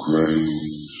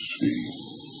crazy,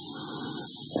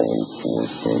 all for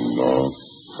the love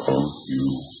of you.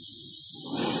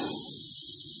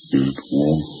 It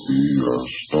won't be a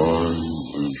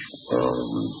stylish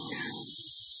marriage.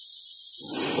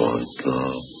 I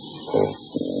can't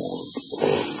afford a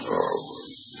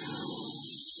carriage.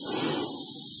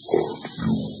 But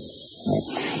you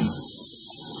look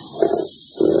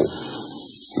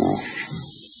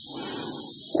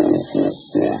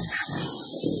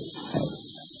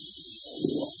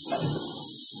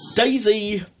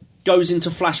Daisy goes into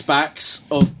flashbacks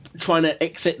of trying to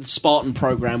exit the Spartan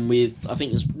program with, I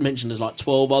think it's mentioned as like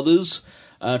 12 others,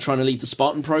 trying to leave the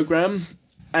Spartan program.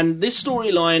 And this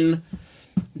storyline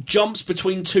jumps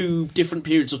between two different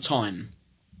periods of time.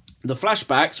 The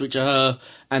flashbacks, which are her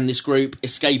and this group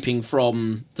escaping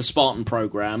from the Spartan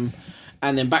program,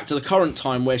 and then back to the current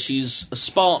time where she's a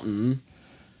Spartan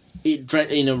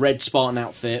in a red Spartan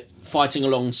outfit, fighting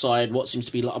alongside what seems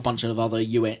to be like a bunch of other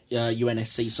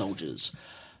UNSC soldiers.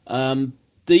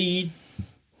 The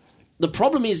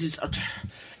problem is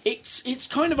it's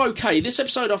kind of okay. This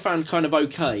episode I found kind of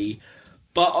okay,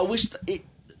 but I wish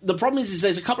the problem is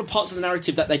there's a couple of parts of the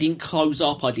narrative that they didn't close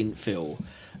up. I didn't feel.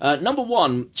 Number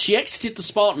one, she exited the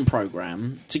Spartan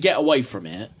program to get away from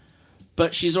it,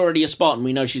 but she's already a Spartan.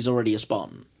 We know she's already a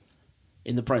Spartan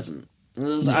in the present.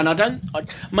 And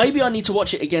maybe I need to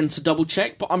watch it again to double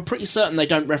check, but I'm pretty certain they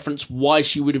don't reference why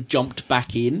she would have jumped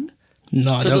back in.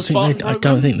 No, I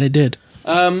don't think they did.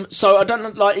 So I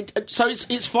don't like it. So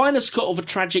it's fine as sort of a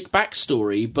tragic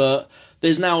backstory, but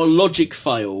there's now a logic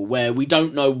fail where we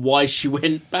don't know why she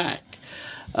went back.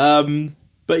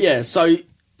 But yeah, so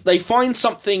they find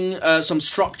something, some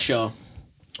structure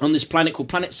on this planet called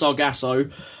Planet Sargasso,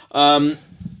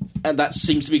 and that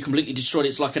seems to be completely destroyed.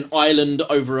 It's like an island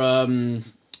over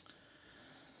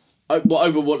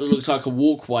what looks like a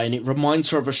walkway, and it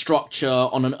reminds her of a structure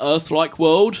on an Earth-like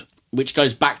world, which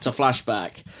goes back to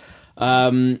flashback.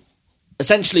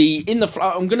 Essentially,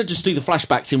 I'm going to just do the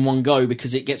flashbacks in one go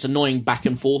because it gets annoying back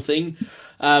and forthing.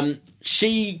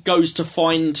 She goes to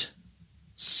find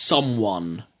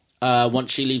someone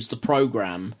once she leaves the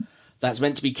program that's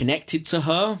meant to be connected to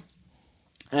her,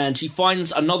 and she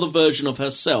finds another version of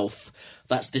herself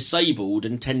that's disabled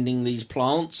and tending these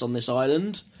plants on this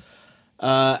island,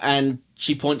 and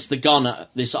she points the gun at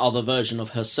this other version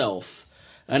of herself,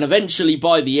 and eventually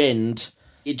by the end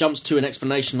it jumps to an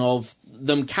explanation of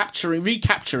them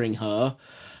recapturing her,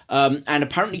 and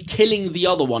apparently killing the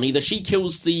other one. Either she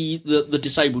kills the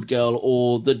disabled girl,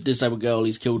 or the disabled girl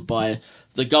is killed by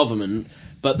the government.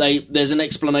 But there's an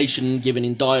explanation given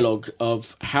in dialogue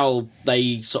of how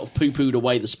they sort of poo-pooed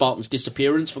away the Spartans'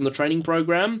 disappearance from the training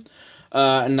program,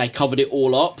 and they covered it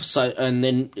all up. And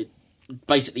then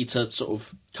basically to sort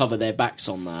of cover their backs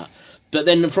on that. But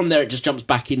then from there it just jumps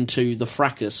back into the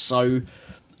fracas. So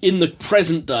in the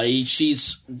present day,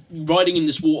 she's riding in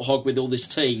this warthog with all this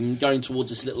team, going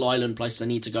towards this little island place they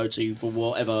need to go to for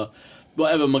whatever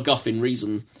MacGuffin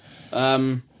reason.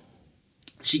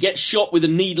 She gets shot with a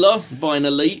needler by an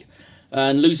elite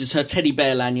and loses her teddy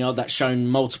bear lanyard that's shown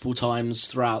multiple times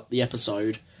throughout the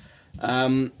episode.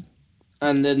 And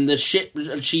then the ship,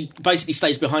 she basically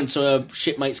stays behind so her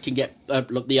shipmates can get,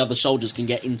 the other soldiers can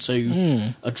get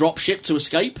into a drop ship to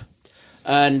escape.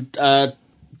 And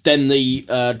then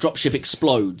the drop ship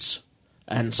explodes.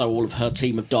 And so all of her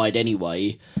team have died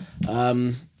anyway.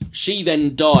 She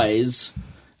then dies.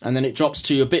 And then it drops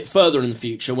to a bit further in the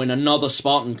future when another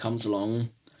Spartan comes along,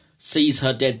 sees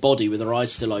her dead body with her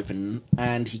eyes still open,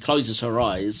 and he closes her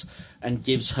eyes and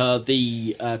gives her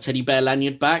the teddy bear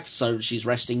lanyard back, so she's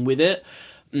resting with it.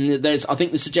 And there's, I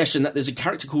think, the suggestion that there's a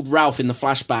character called Ralph in the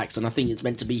flashbacks, and I think it's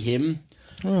meant to be him.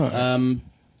 Right.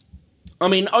 I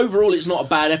mean, overall, it's not a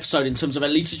bad episode in terms of at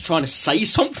least it's trying to say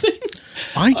something.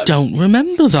 I don't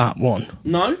remember that one.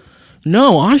 No?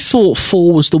 No, I thought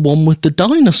 4 was the one with the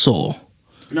dinosaur.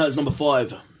 No, it's number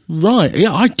 5. Right,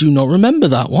 yeah, I do not remember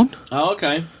that one. Oh,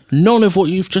 okay. None of what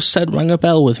you've just said rang a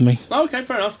bell with me. Oh, okay,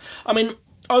 fair enough. I mean,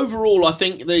 overall, I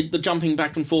think the jumping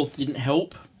back and forth didn't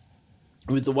help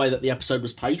with the way that the episode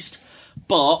was paced.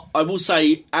 But I will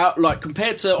say,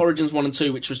 compared to Origins 1 and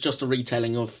 2, which was just a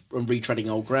retelling of and retreading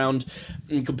old ground,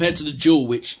 and compared to The Duel,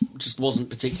 which just wasn't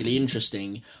particularly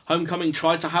interesting, Homecoming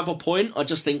tried to have a point. I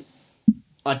just don't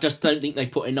think they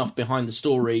put enough behind the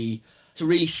story to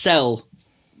really sell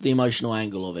the emotional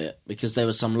angle of it, because there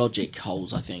were some logic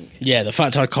holes, I think. Yeah, the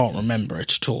fact I can't remember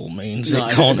it at all means it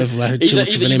can't have led too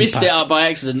much of an impact. Either you missed it out by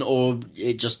accident, or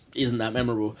it just isn't that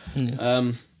memorable.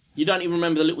 Yeah. You don't even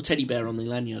remember the little teddy bear on the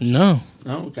lanyard? No.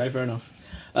 Oh, okay, fair enough.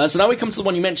 So now we come to the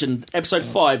one you mentioned, Episode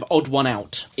 5, Odd One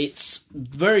Out. It's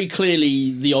very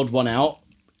clearly the odd one out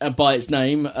by its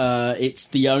name. It's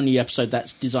the only episode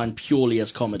that's designed purely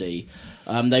as comedy.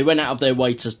 They went out of their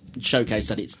way to showcase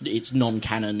that it's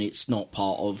non-canon, it's not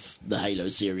part of the Halo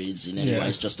series in any way,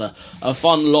 it's just a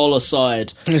fun lol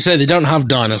aside. I say they don't have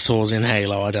dinosaurs in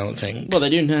Halo, I don't think. Well, they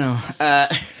do now.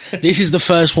 This is the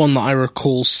first one that I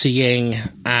recall seeing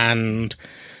and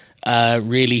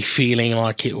really feeling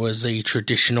like it was the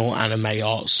traditional anime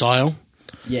art style.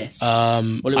 Yes.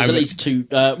 Well, it was at least 2...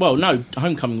 no,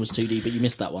 Homecoming was 2D, but you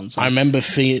missed that one. So. I remember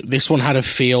this one had a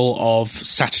feel of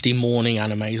Saturday morning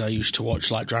animes I used to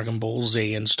watch, like Dragon Ball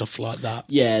Z and stuff like that.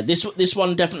 Yeah, this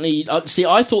one definitely... see,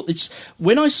 I thought this...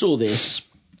 When I saw this,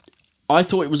 I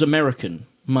thought it was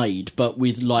American-made, but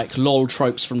with, like, lol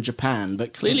tropes from Japan.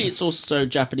 But clearly it's also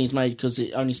Japanese-made because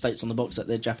it only states on the box that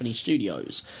they're Japanese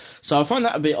studios. So I find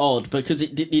that a bit odd, because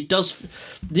it does...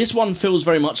 This one feels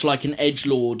very much like an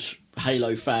edgelord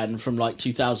Halo fan from like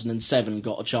 2007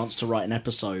 got a chance to write an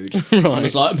episode. Right. And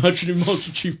it's like, imagine if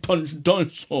Master Chief punched a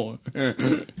dinosaur.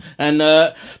 And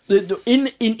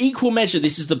in equal measure,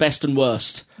 this is the best and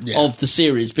worst of the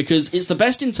series, because it's the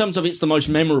best in terms of it's the most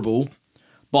memorable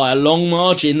by a long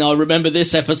margin. I remember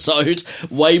this episode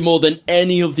way more than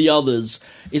any of the others.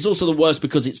 It's also the worst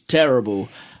because it's terrible.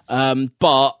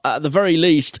 But at the very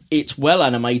least, it's well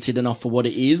animated enough for what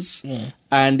it is,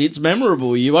 and it's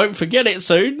memorable. You won't forget it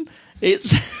soon.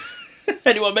 It's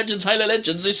anyone mentions Halo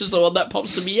Legends, this is the one that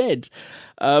pops to my head.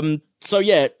 So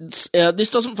yeah, this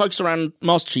doesn't focus around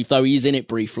Master Chief, though he is in it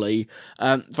briefly.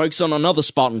 Focus on another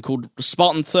Spartan called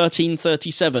Spartan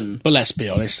 1337. But let's be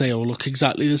honest, they all look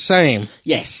exactly the same.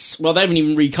 Yes, well, they haven't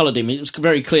even recoloured him. It was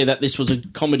very clear that this was a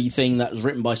comedy thing that was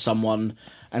written by someone.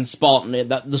 And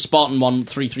the Spartan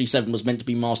 1337 was meant to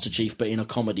be Master Chief, but in a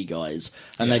comedy guise.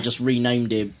 And they just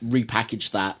renamed it,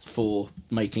 repackaged that for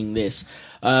making this.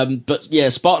 But yeah,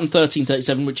 Spartan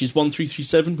 1337, which is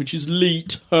 1337, which is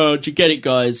Leet. Did you get it,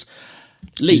 guys?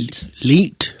 Leet.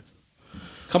 Leet.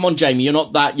 Come on, Jamie, you're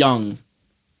not that young.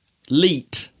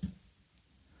 Leet.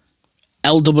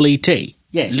 L-E-E-T?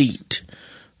 Yes. Leet.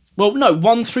 Well, no,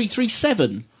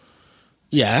 1337.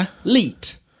 Yeah.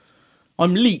 Leet.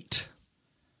 I'm Leet.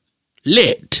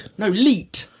 Lit. No,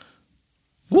 Leet.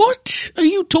 What are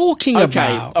you talking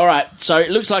Okay, about? all right. So it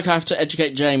looks like I have to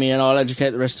educate Jamie, and I'll educate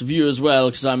the rest of you as well,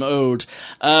 because I'm old.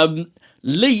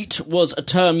 Leet was a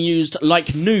term used like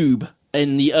noob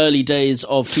in the early days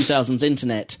of 2000's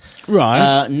internet.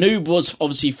 Right. Noob was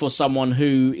obviously for someone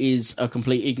who is a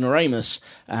complete ignoramus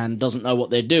and doesn't know what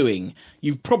they're doing.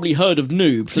 You've probably heard of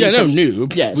noob. Yeah, no,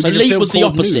 noob. Yeah, We so did a Leet film was the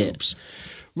called opposite. Noobs.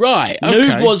 Right, okay.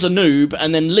 Noob was a noob,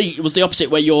 and then Leet was the opposite,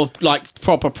 where you're like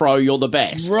proper pro, you're the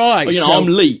best. Right, But, so- I'm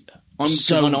Leet. I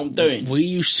So know what I'm doing. we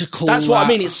used to call That's what I that-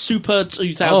 mean. It's super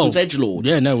 2000s edgelord.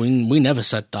 Yeah, no, we never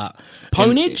said that.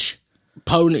 Ponage?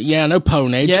 Yeah, I know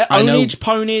ponage. Yeah, I know ownage,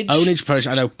 ponage. Ownage, ponage.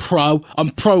 I know pro. I'm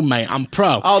pro, mate. I'm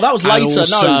pro. Oh, that was And later.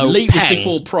 also No, Leet was peng.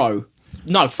 before pro.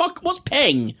 No, fuck, what's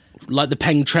peng? Like the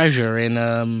Peng treasure in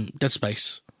Dead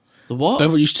Space. The what?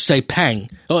 Everyone used to say peng.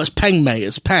 Oh, it's peng, mate.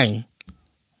 It's peng.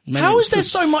 Maybe How it's is there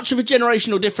so much of a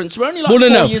generational difference? We're only like Well,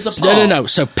 4 years apart. No.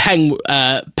 So peng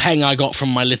I got from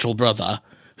my little brother,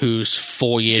 who's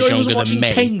 4 years Sure, he younger wasn't than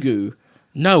watching me. Pengu.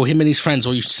 No, him and his friends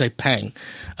all used to say peng,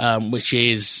 which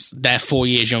is they're 4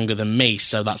 years younger than me,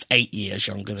 so that's 8 years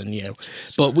younger than you.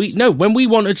 But when we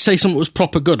wanted to say something was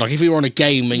proper good, like if we were on a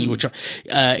game and you were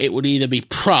it would either be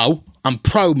pro, I'm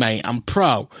pro, mate, I'm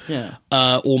pro, Yeah.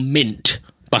 or mint.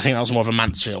 But I think that was more of a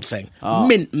Mansfield thing.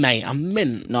 Mint, mate, I'm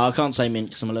mint. No, I can't say mint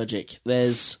because I'm allergic.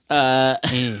 There's,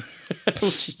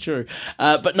 which is true.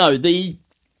 But no, the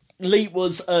Leet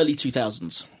was early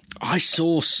 2000s. I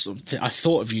saw something. I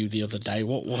thought of you the other day.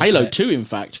 What was Halo it? 2, in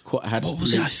fact, had. What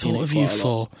was it Leet I in thought it of you quite a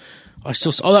lot. for? I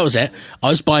saw. Oh, that was it. I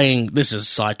was buying. This is a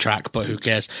sidetrack, but who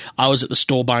cares? I was at the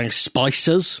store buying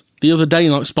spices the other day,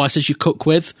 like spices you cook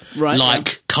with, Right,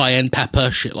 like cayenne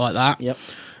pepper, shit like that. Yep.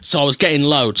 So I was getting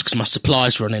loads because my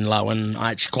supply's running low, and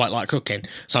I actually quite like cooking.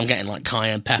 So I'm getting like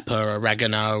cayenne pepper,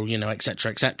 oregano,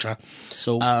 etc., etc.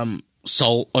 So,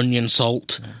 Salt, onion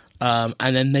salt, and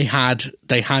then they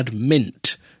had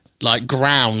mint, like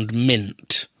ground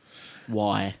mint.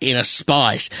 why? In a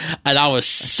spice, and I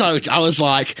was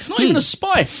like, It's not even a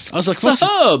spice. I was like, it's what's a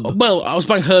herb. Well, I was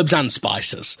buying herbs and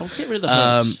spices. Oh, get rid of the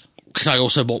herbs. Because I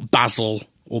also bought basil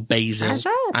or basil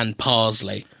and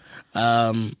parsley.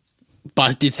 But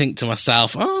I did think to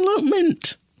myself, oh, look,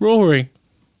 mint. Rory.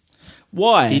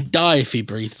 Why? He'd die if he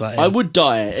breathed that in. I would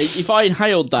die. If I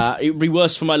inhaled that, it would be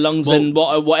worse for my lungs than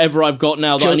whatever I've got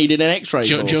now that I needed an x-ray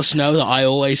for. Just know that I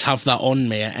always have that on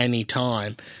me at any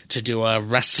time to do a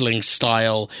wrestling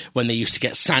style when they used to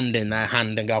get sand in their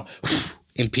hand and go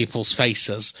in people's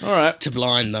faces All right. to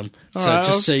blind them. All So right,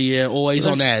 just so you're always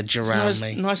Nice- on edge around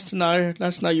me. Nice to know.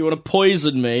 Nice to know you want to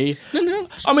poison me. No.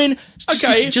 I mean,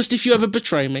 okay. Just if you ever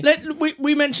betray me.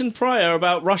 We mentioned prior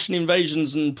about Russian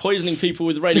invasions and poisoning people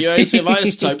with radioactive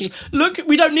isotopes. Look,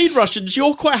 we don't need Russians.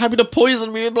 You're quite happy to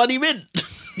poison me with bloody mint.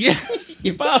 Yeah.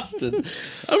 You bastard.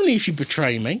 Only if you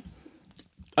betray me.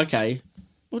 Okay.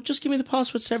 Well, just give me the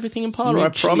passwords to everything in Parlour. I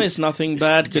Mutually- promise nothing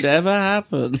bad could ever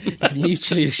happen.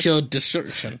 Mutually assured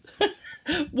destruction.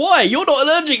 Why? You're not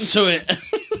allergic to it.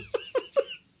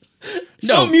 It's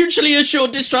No. not mutually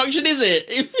assured destruction, is it?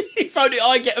 If only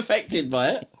I get affected by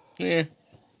it. Yeah.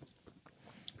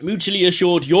 Mutually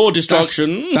assured your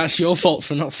destruction. That's your fault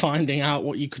for not finding out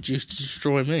what you could use to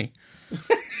destroy me.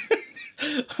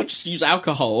 I'll just use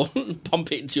alcohol and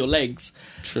pump it into your legs.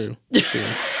 True.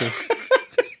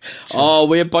 Oh,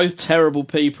 we're both terrible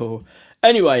people.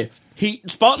 Anyway,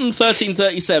 Spartan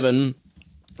 1337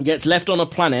 gets left on a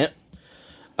planet,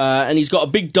 and he's got a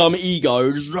big dumb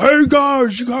ego. Just, hey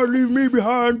guys, you can't leave me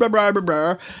behind, blah, blah, blah,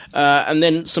 blah. And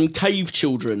then some cave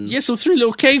children. Yeah, so 3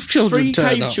 little cave children Three turn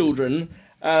cave up. children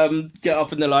get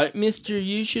up and they're like, Mister,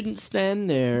 you shouldn't stand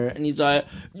there. And he's like,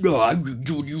 no,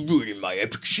 you ruining my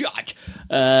epic shot.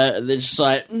 They're just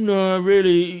like, no,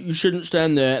 really, you shouldn't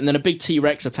stand there. And then a big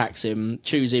T-Rex attacks him,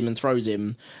 chews him and throws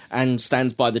him, and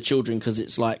stands by the children because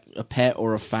it's like a pet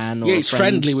or a fan or Yeah, a it's friend.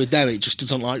 friendly with them. It just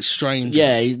doesn't like strangers.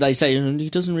 Yeah, they say he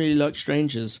doesn't really like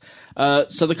strangers.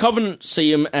 So the Covenant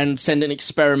see him and send an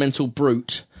experimental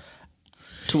brute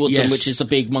towards them, Yes. which is the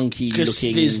big monkey Because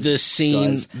looking there's the scene.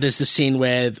 guys. There's the scene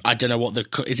where I don't know what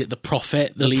is it the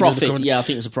prophet, the leader Prophet, of the Covenant? yeah, I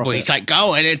think it's a prophet. Well, he's like,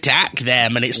 go and attack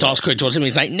them, and it starts coming towards him.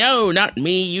 He's like, no, not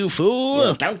me, you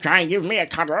fool. Don't try and give me a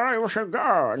cuddle, you should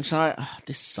go. And it's like, oh,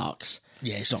 this sucks.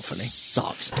 Yeah, it's not funny.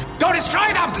 Sucks. Go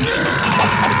destroy them! No,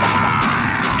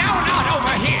 not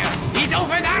over here! He's over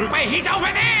that way! He's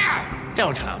over there!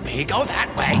 Don't harm me. Go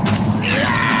that way.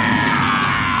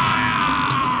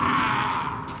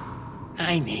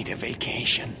 I need a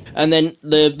vacation. And then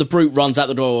the brute runs out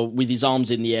the door with his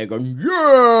arms in the air going,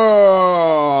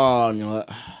 yeah! And you're like,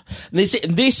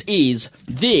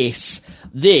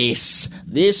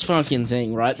 this fucking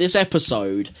thing, right? This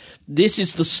episode, this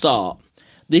is the start.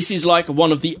 This is like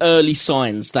one of the early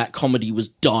signs that comedy was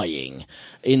dying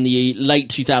in the late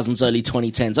 2000s, early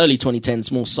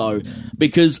 2010s more so,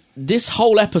 because this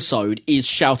whole episode is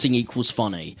shouting equals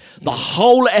funny. The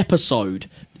whole episode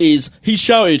is, he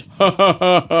shouted, ha ha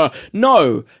ha ha.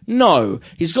 No.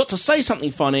 He's got to say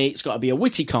something funny, it's got to be a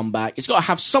witty comeback, it's got to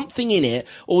have something in it,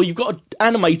 or you've got to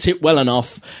animate it well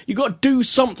enough. You've got to do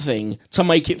something to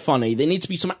make it funny. There needs to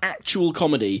be some actual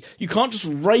comedy. You can't just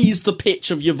raise the pitch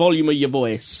of your volume of your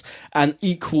voice and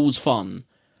equals fun.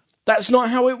 That's not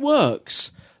how it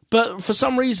works. But for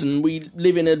some reason, we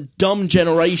live in a dumb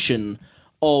generation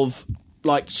of,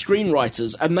 like,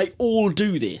 screenwriters, and they all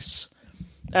do this.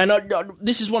 And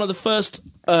this is one of the first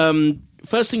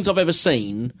things I've ever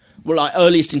seen, well, like,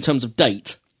 earliest in terms of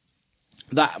date,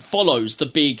 that follows the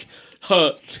big,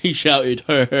 he shouted,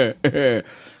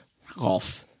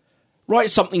 off. Write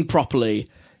something properly.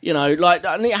 You know, like,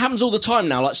 and it happens all the time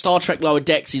now, like Star Trek Lower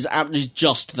Decks is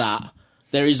just that.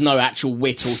 There is no actual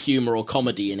wit or humour or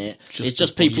comedy in it. It's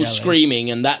just people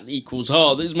screaming, and that equals,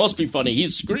 this must be funny,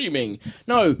 he's screaming.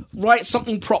 No, write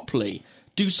something properly.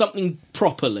 Do something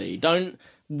properly. Don't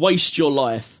waste your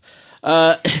life.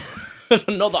 Not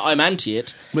that I'm anti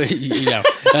it. But,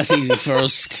 that's easy for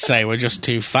us to say. We're just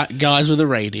two fat guys with a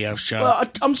radio show.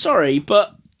 Well, I'm sorry,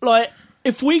 but, like,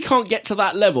 if we can't get to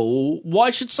that level, why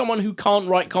should someone who can't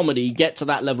write comedy get to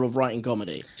that level of writing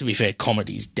comedy? To be fair,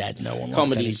 comedy's dead. No one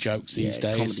likes any jokes these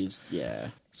days.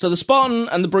 So the Spartan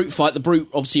and the Brute fight. The Brute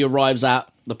obviously arrives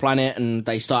at the planet and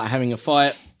they start having a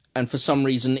fight. And for some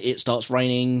reason, it starts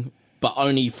raining, but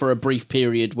only for a brief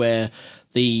period where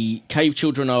the cave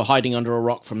children are hiding under a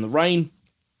rock from the rain.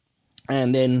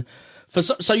 And then...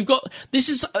 So you've got... This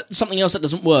is something else that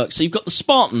doesn't work. So you've got the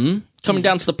Spartan coming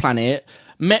down to the planet,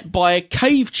 met by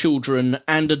cave children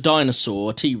and a dinosaur,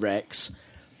 a T-Rex.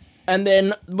 And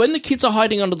then when the kids are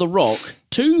hiding under the rock,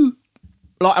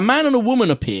 a man and a woman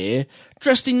appear,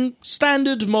 dressed in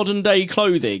standard modern-day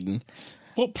clothing.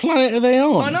 What planet are they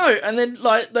on? I know, and then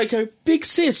like they go, big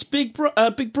sis, big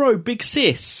bro, big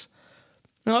sis.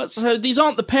 So these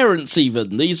aren't the parents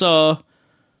even. These are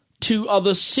two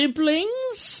other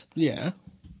siblings? Yeah.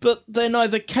 But they're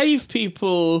neither cave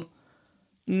people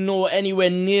nor anywhere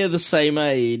near the same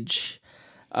age.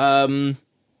 Yeah,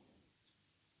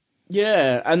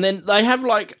 and then they have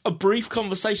like a brief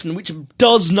conversation which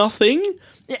does nothing.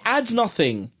 It adds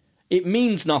nothing. It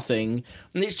means nothing.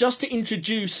 And it's just to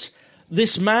introduce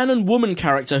this man and woman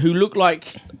character who look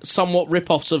like somewhat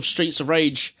rip-offs of Streets of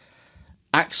Rage.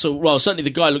 Axel, well, certainly the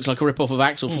guy looks like a rip-off of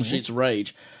Axel from Streets of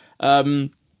Rage. Who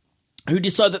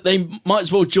decide that they might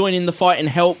as well join in the fight and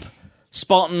help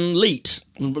Spartan Leet,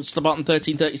 Spartan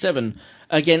 1337,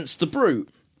 against the Brute.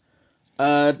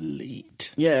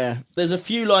 Leet. Yeah, there's a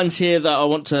few lines here that I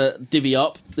want to divvy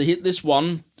up. This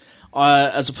one,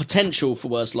 as a potential for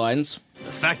worse lines.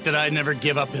 The fact that I never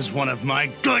give up is one of my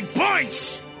good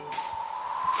points!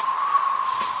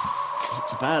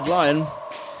 It's a bad line.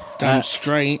 Damn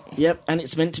straight. Yep, and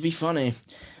it's meant to be funny.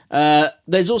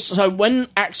 There's also, when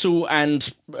Axel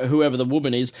and whoever the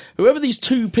woman is, whoever these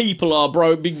two people are,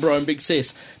 Big Bro and Big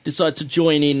Sis, decide to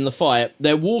join in the fight,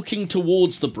 they're walking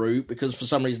towards the Brute, because for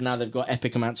some reason now they've got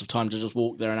epic amounts of time to just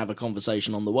walk there and have a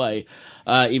conversation on the way,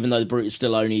 even though the Brute is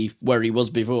still only where he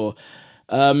was before.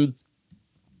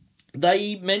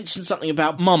 They mention something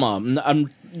about Mama, and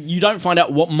you don't find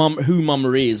out who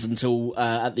Mama is until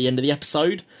at the end of the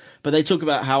episode, but they talk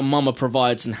about how Mama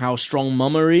provides and how strong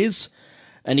Mama is.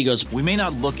 And he goes, we may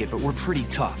not look it, but we're pretty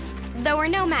tough. Though we're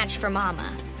no match for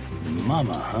Mama.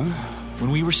 Mama, huh?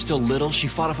 When we were still little, she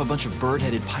fought off a bunch of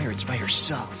bird-headed pirates by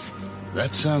herself.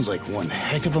 That sounds like one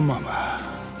heck of a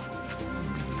mama.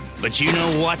 But you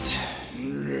know what?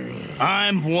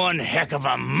 I'm one heck of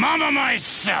a mama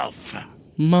myself!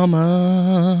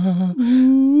 Mama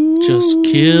just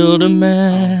killed a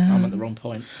man. I'm at the wrong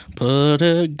point. Put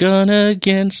a gun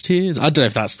against his... I don't know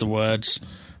if that's the words.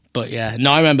 But yeah,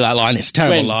 no, I remember that line. It's a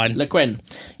terrible line. Le Quen.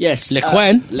 Yes. Le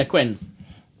Quen? Le Quen.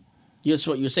 That's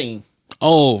what you were singing.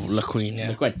 Oh, Le Quen, yeah.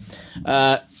 Le Quen.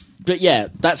 But yeah,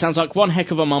 that sounds like one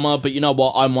heck of a mama, but you know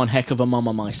what? I'm one heck of a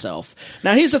mama myself.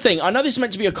 Now, here's the thing. I know this is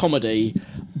meant to be a comedy,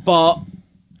 but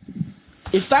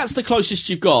if that's the closest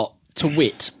you've got to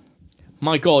wit,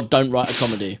 my God, don't write a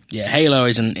comedy. Yeah, Halo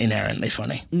isn't inherently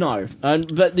funny. No,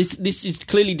 but this is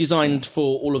clearly designed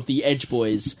for all of the edge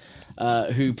boys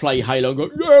who play Halo and go,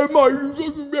 yeah,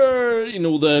 mate, in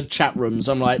all the chat rooms.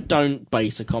 I'm like, don't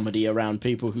base a comedy around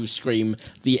people who scream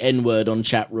the N-word on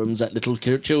chat rooms at little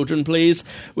children, please.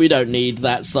 We don't need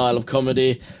that style of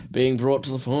comedy being brought to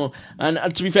the fore. And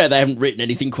to be fair, they haven't written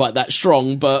anything quite that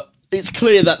strong, but it's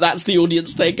clear that that's the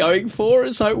audience they're going for.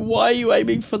 It's like, why are you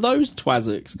aiming for those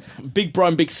twazzicks? Big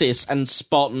Brian Big Sis and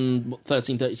Spartan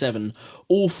 1337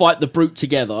 all fight the Brute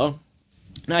together.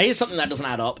 Now, here's something that doesn't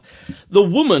add up. The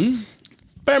woman,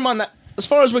 bear in mind that, as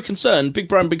far as we're concerned, Big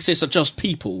Brian Big Sis are just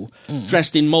people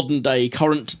dressed in modern-day,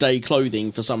 current-day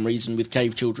clothing for some reason, with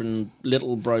cave children,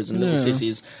 little bros and little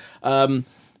sissies,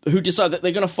 who decide that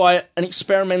they're going to fight an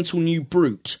experimental new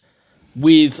Brute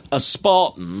with a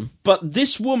Spartan. But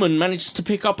this woman manages to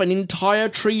pick up an entire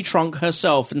tree trunk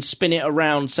herself and spin it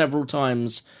around several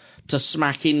times to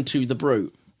smack into the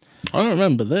Brute. I don't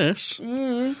remember this.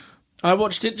 I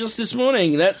watched it just this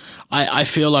morning. I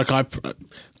feel like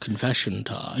confession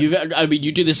time.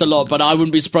 You do this a lot, but I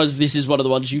wouldn't be surprised if this is one of the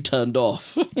ones you turned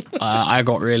off. I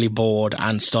got really bored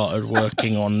and started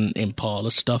working on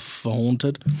Impala stuff for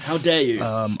Haunted. How dare you?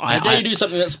 How dare you do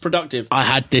something that's productive? I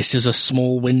had this as a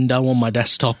small window on my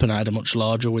desktop, and I had a much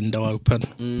larger window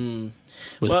open.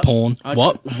 With porn.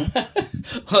 What?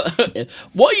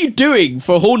 What are you doing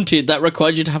for Haunted that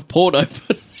required you to have porn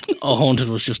open? Oh, Haunted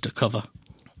was just a cover.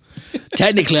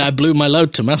 Technically, I blew my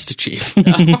load to Master Chief. No,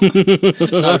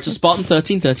 to Spartan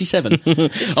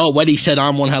 1337. Oh, when he said,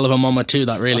 I'm one hell of a mama too,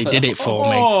 that really did it for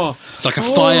me. It's like a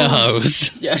fire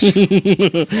hose. Yeah.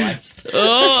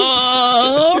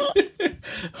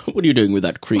 What are you doing with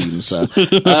that cream, sir?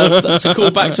 That's a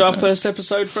callback to our first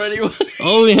episode for anyone.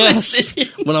 Oh, yes.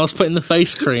 When I was putting the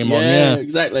face cream on, yeah.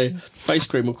 Exactly. Face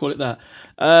cream, we'll call it that.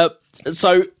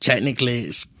 So technically,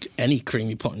 it's any cream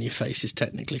you put on your face is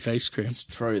technically face cream. It's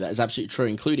true. That is absolutely true,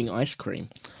 including ice cream.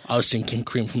 I was thinking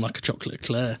cream from like a chocolate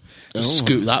eclair. Just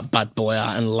scoop that bad boy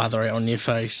out and lather it on your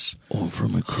face. Or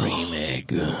from a cream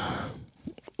egg.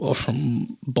 Or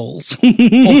from balls.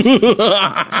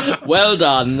 Well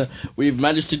done. We've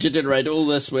managed to generate all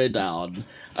this. We're down.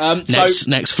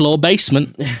 Next floor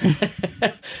basement.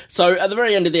 So at the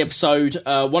very end of the episode,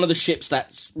 one of the ships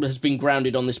that has been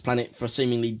grounded on this planet for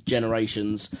seemingly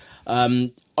generations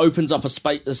opens up a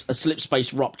slip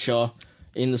space rupture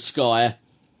in the sky,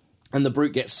 and the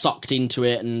Brute gets sucked into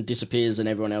it and disappears, and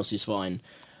everyone else is fine.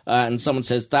 And someone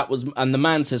says and the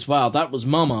man says, "Wow, that was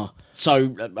Mama."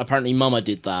 So apparently Mama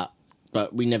did that,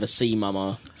 but we never see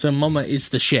Mama. So Mama is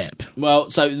the ship. Well,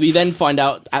 so we then find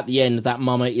out at the end that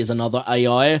Mama is another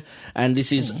AI, and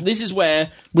this is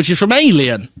where, which is from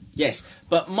Alien. Yes,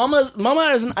 but Mama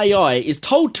as an AI is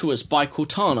told to us by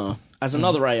Cortana as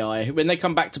another AI when they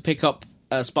come back to pick up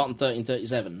Spartan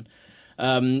 1337.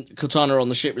 Cortana on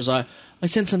the ship is like, "I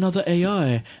sense another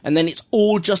AI," and then it's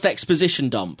all just exposition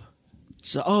dump.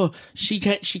 So, she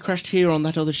crashed here on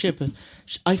that other ship.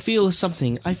 I feel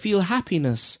something. I feel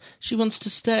happiness. She wants to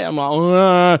stay. I'm like,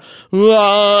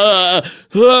 I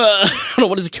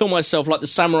wanted to kill myself like the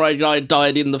samurai guy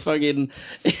died in the fucking,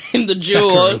 in the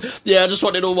duel. Yeah, I just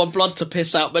wanted all my blood to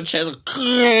piss out my chest.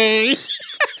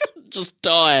 Just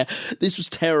die. This was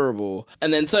terrible.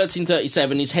 And then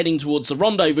 1337 is heading towards the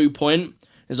rendezvous point.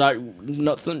 It's like,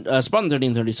 Spartan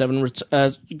 1337,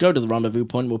 go to the rendezvous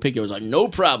point, we'll pick you. It's like, no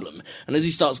problem. And as he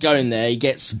starts going there, he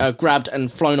gets grabbed and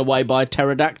flown away by a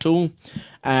pterodactyl.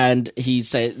 And he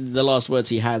said the last words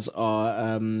he has are,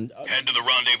 head to the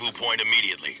rendezvous point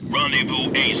immediately.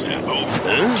 Rendezvous ASAP. Over.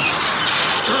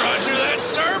 Roger that,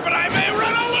 sir, but I may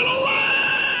run a little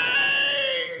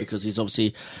late. Because he's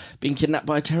obviously been kidnapped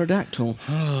by a pterodactyl.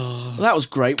 Well, that was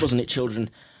great, wasn't it, children?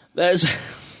 There's...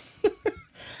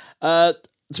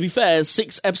 To be fair,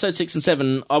 episode 6 and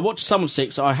 7, I watched some of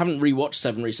 6. I haven't rewatched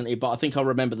 7 recently, but I think I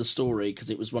remember the story because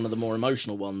it was one of the more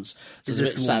emotional ones. So it's a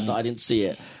bit sad that I didn't see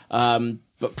it.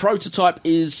 But Prototype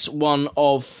is one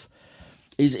of...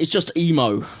 It's just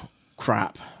emo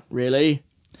crap, really.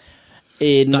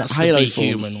 That's Halo the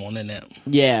human one, isn't it?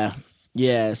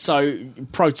 Yeah. So,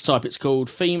 Prototype, it's called.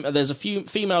 There's a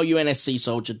female UNSC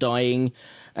soldier dying,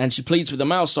 and she pleads with a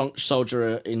male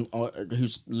soldier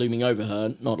who's looming over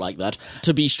her, not like that,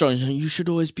 to be strong. You should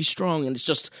always be strong, and it's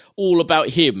just all about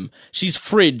him. She's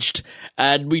fridged,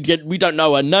 and we don't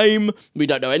know her name, we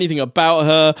don't know anything about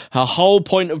her. Her whole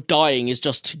point of dying is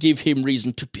just to give him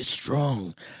reason to be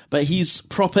strong. But he's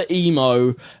proper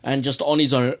emo, and just on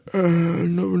his own,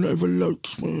 no one ever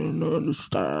likes me, I don't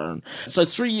understand. So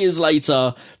 3 years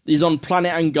later, he's on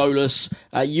planet Angolas,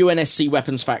 UNSC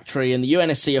weapons factory, and the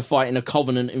UNSC are fighting a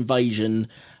Covenant invasion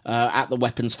at the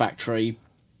weapons factory.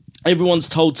 everyone's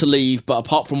told to leave, but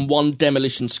apart from one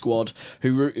demolition squad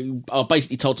who are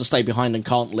basically told to stay behind and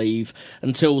can't leave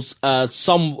until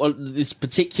this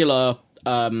particular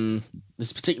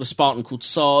Spartan called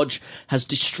Sarge has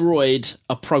destroyed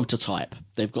a prototype.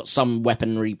 They've got some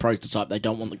weaponry prototype they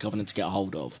don't want the Covenant to get a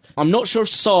hold of. I'm not sure if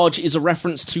Sarge is a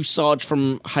reference to Sarge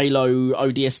from Halo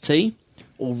ODST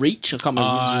or Reach. I can't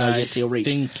remember if it was ODST or Reach. I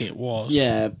think it was.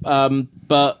 Yeah,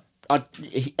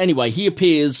 anyway, he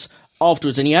appears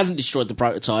afterwards, and he hasn't destroyed the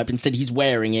prototype. Instead, he's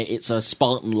wearing it. It's a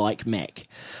Spartan-like mech.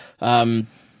 And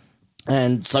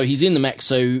so he's in the mech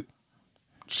suit,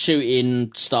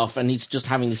 shooting stuff, and he's just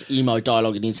having this emo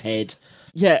dialogue in his head.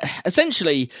 Yeah,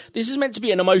 essentially, this is meant to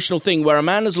be an emotional thing where a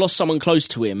man has lost someone close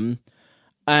to him,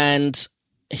 and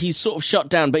he's sort of shut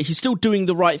down, but he's still doing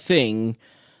the right thing.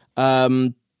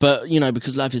 But,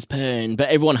 because life is pain. But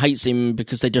everyone hates him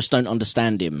because they just don't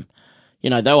understand him.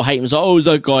 They'll hate him. It's like, oh,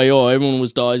 that guy, everyone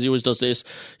always dies, he always does this,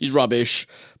 he's rubbish,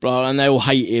 blah, and they all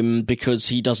hate him because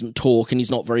he doesn't talk and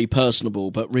he's not very personable,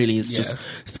 but really it's just,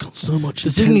 it's got so much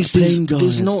The thing is,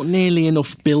 there's not nearly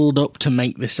enough build-up to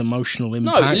make this emotional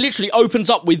impact. No, it literally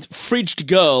opens up with Fridged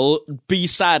Girl, be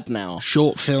sad now.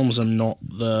 Short films are not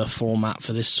the format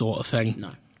for this sort of thing.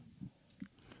 No.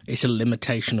 It's a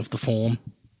limitation of the form.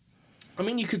 I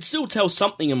mean, you could still tell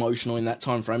something emotional in that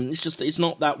time frame. It's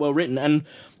not that well written. And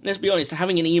let's be honest,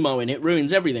 having an emo in it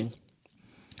ruins everything.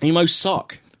 Emos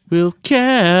suck. We'll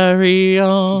carry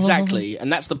on. Exactly.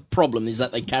 And that's the problem, is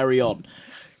that they carry on.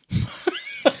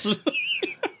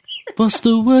 What's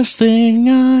the worst thing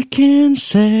I can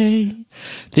say?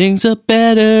 Things are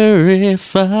better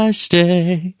if I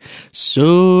stay.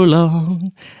 So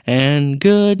long and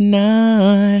good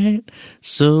night.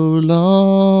 So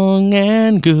long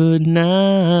and good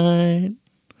night.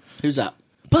 Who's that?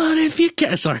 But if you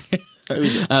can... Sorry.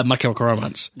 My Chemical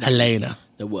Romance. Helena.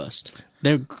 The worst.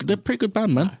 They're a pretty good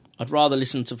band, man. I'd rather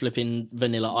listen to flipping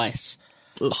Vanilla Ice.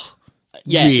 Ugh.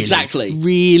 Yeah, Really? Exactly.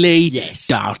 Really? Yes.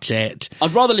 Doubt it.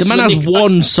 I'd rather The listen man to has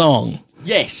one song.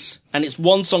 Yes, and it's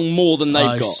one song more than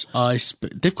they've got.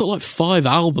 They've got like 5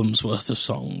 albums worth of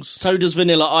songs. So does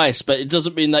Vanilla Ice, but it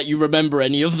doesn't mean that you remember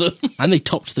any of them. And they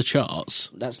topped the charts.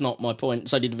 That's not my point.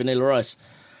 So did Vanilla Ice.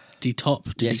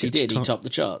 Yes, he did. He topped the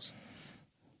charts.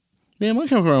 Yeah, My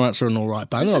Chemical Romance are an alright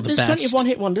band. They're not the There's best. plenty of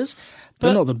one-hit wonders.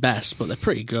 They're not the best, but they're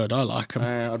pretty good. I like them.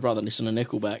 I'd rather listen to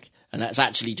Nickelback, and that's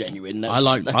actually genuine. I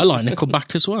like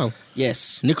Nickelback as well.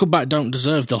 Yes. Nickelback don't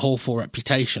deserve the awful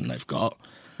reputation they've got.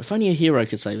 If only a hero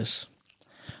could save us.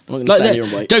 I'm not going to stand here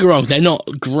and wait. Don't get me wrong, they're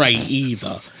not great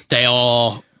either. They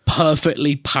are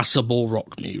perfectly passable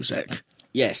rock music.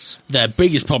 Yes. Their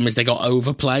biggest problem is they got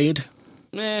overplayed.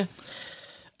 Yeah.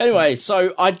 Anyway,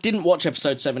 so I didn't watch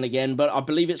episode 7 again, but I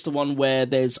believe it's the one where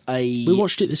there's a... We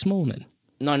watched it this morning.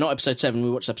 No, not episode 7. We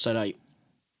watched episode 8.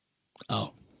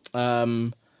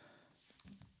 Oh.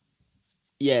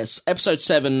 Yes, episode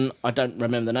 7, I don't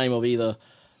remember the name of either.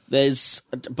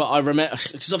 But I remember,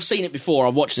 because I've seen it before,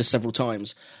 I've watched this several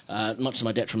times, much to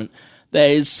my detriment.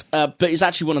 But it's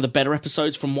actually one of the better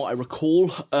episodes from what I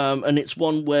recall, and it's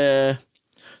one where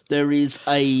there is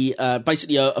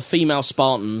basically a female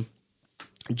Spartan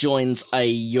joins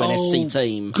a UNSC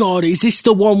team. God, is this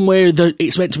the one where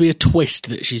it's meant to be a twist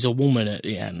that she's a woman at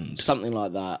the end? Something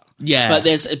like that. Yeah. But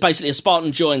there's basically a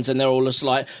Spartan joins and they're all just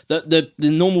like, the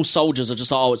normal soldiers are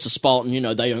just like, oh, it's a Spartan,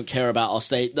 they don't care about us.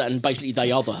 And basically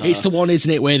they other her. It's the one, isn't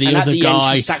it, where the and other at the guy...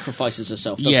 end, she sacrifices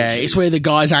herself, doesn't she? It's where the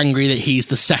guy's angry that he's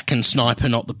the second sniper,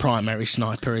 not the primary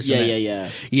sniper, isn't it? Yeah.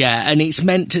 Yeah, and it's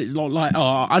meant to, like,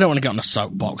 I don't want to get on a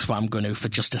soapbox, but I'm going to for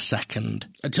just a second.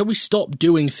 Until we stop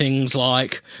doing things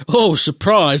like, oh,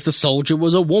 surprise, the soldier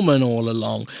was a woman all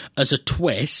along, as a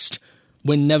twist,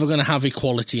 we're never going to have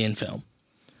equality in film.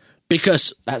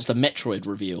 Because... That's the Metroid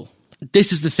reveal.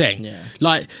 This is the thing. Yeah.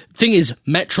 Like, thing is,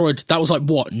 Metroid, that was like,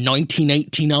 what,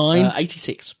 1989?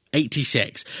 86.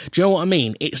 86. Do you know what I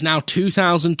mean? It's now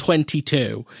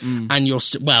 2022, and you're...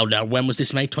 well, no, when was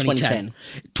this made? 2010.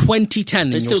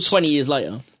 2010. It's still 20 years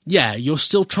later. Yeah, you're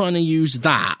still trying to use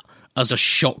that as a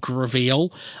shock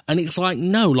reveal, and it's like,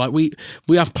 no, like we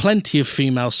have plenty of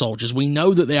female soldiers. We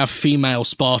know that they have female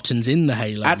Spartans in the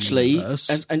Halo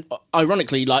universe. And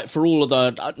ironically, like, for all of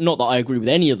the, not that I agree with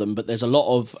any of them, but there's a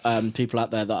lot of people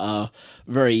out there that are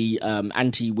very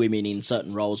anti-women in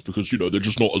certain roles because, they're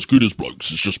just not as good as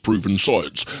blokes. It's just proven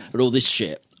science. And all this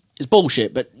shit. It's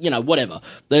bullshit, but, whatever.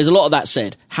 There's a lot of that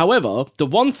said. However, the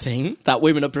one thing that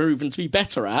women are proven to be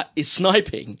better at is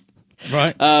sniping.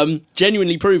 Right.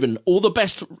 Genuinely proven. All the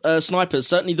best snipers,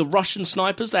 certainly the Russian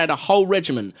snipers, they had a whole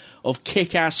regiment of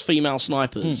kick-ass female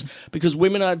snipers because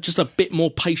women are just a bit more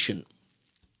patient.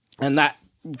 And that,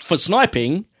 for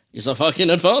sniping, is a fucking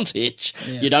advantage.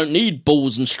 Yeah. You don't need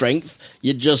balls and strength,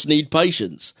 you just need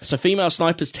patience. So female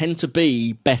snipers tend to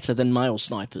be better than male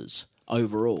snipers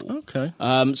overall. Okay.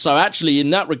 So actually,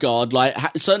 in that regard, like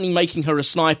certainly making her a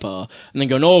sniper and then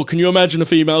going, oh, can you imagine a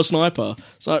female sniper?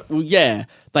 It's like, well, yeah,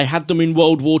 they had them in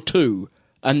World War II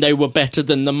and they were better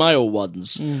than the male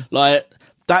ones. Like,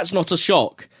 that's not a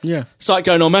shock. Yeah. It's like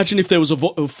going, imagine if there was a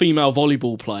female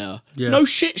volleyball player. Yeah. No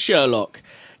shit, Sherlock.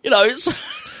 You know, it's...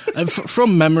 And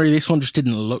from memory, this one just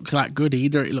didn't look that good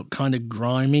either. It looked kind of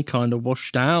grimy, kind of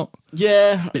washed out.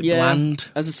 Yeah, Bit bland.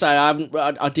 As I say,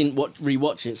 I didn't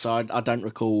rewatch it, so I don't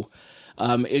recall.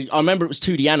 I remember it was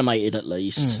 2D animated at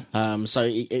least, so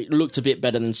it looked a bit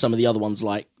better than some of the other ones.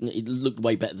 Like it looked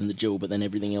way better than the Jill, but then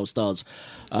everything else does.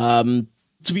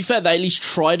 To be fair, they at least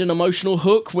tried an emotional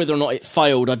hook. Whether or not it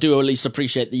failed, I do at least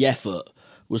appreciate the effort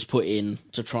was put in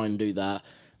to try and do that.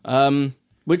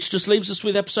 Which just leaves us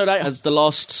with episode 8 as the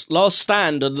last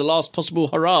stand and the last possible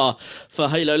hurrah for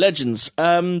Halo Legends.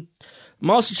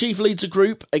 Master Chief leads a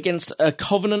group against a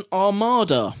Covenant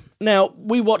armada. Now,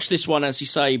 we watched this one, as you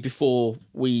say, before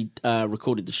we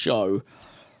recorded the show.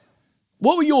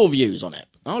 What were your views on it?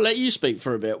 I'll let you speak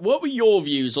for a bit. What were your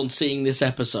views on seeing this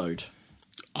episode?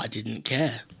 I didn't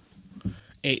care.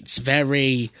 It's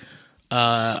very...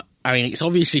 I mean, it's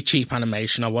obviously cheap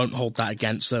animation. I won't hold that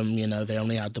against them. You know, they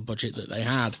only had the budget that they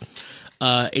had.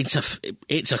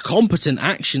 It's a competent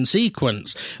action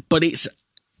sequence, but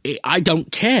I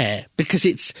don't care because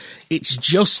it's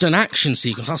just an action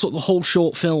sequence. That's what the whole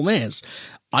short film is.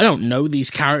 I don't know these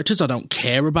characters. I don't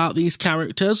care about these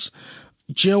characters.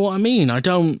 Do you know what I mean? I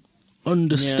don't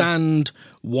understand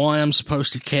why I'm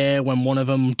supposed to care when one of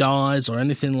them dies or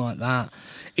anything like that.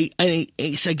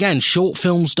 It's again, short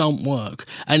films don't work,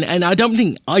 and I don't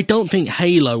think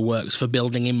Halo works for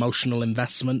building emotional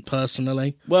investment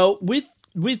personally. Well, with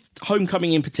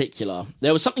Homecoming in particular,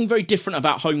 there was something very different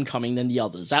about Homecoming than the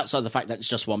others, outside the fact that it's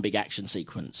just one big action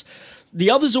sequence. The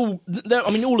others all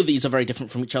of these are very different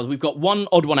from each other. We've got one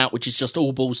odd one out, which is just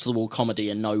all balls to the wall comedy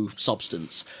and no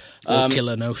substance. All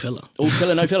killer, no filler. All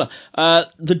killer, no filler.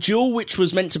 The Duel, which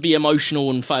was meant to be emotional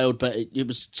and failed, but it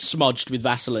was smudged with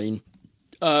Vaseline.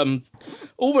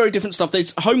 All very different stuff.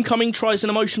 There's Homecoming tries an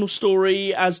emotional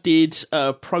story, as did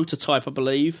Prototype, I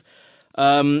believe.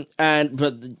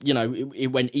 But you know, it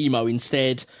went emo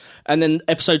instead. And then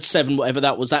episode 7, whatever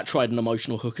that was, that tried an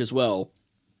emotional hook as well.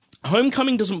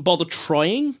 Homecoming doesn't bother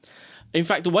trying. In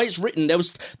fact, the way it's written, there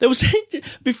was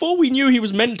before we knew he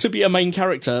was meant to be a main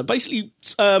character. Basically,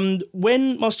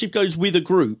 when Master Chief goes with a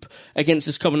group against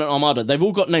this Covenant armada, they've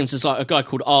all got names. There's like a guy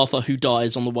called Arthur who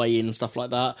dies on the way in and stuff like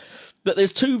that. But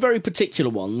there's two very particular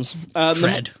ones.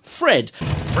 Fred.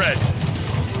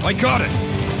 I got it.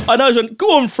 I know,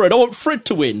 go on, Fred. I want Fred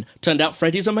to win. Turned out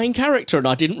Fred is a main character, and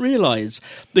I didn't realise.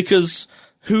 Because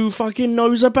who fucking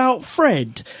knows about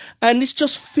Fred? And this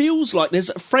just feels like there's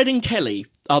Fred and Kelly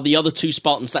are the other two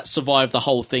Spartans that survived the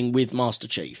whole thing with Master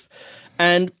Chief.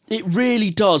 And it really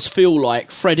does feel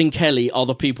like Fred and Kelly are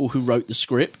the people who wrote the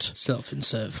script.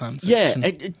 Self-insert fanfiction. Yeah,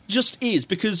 it just is,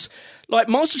 because like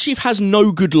Master Chief has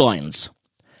no good lines.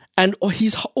 And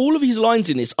all of his lines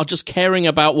in this are just caring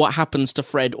about what happens to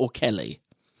Fred or Kelly.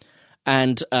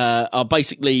 And are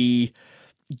basically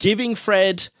giving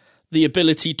Fred the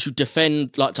ability to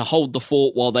defend, like to hold the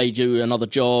fort while they do another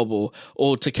job,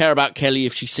 or to care about Kelly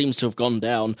if she seems to have gone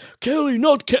down. Kelly,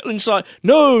 not Kelly. And it's like,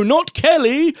 no, not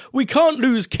Kelly. We can't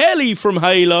lose Kelly from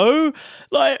Halo.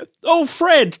 Like, oh,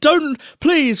 Fred,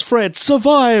 please, Fred,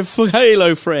 survive for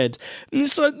Halo, Fred. And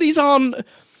it's like, these aren't...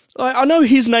 I know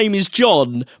his name is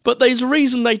John, but there's a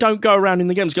reason they don't go around in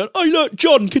the games going, oh, look,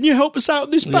 John, can you help us out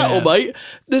in this battle, mate?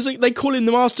 They call him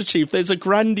the Master Chief. There's a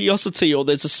grandiosity or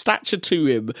there's a stature to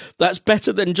him that's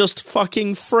better than just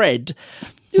fucking Fred.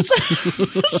 You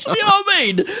know what I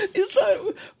mean?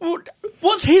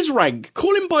 What's his rank?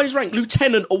 Call him by his rank,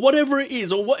 Lieutenant or whatever it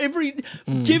is, or whatever.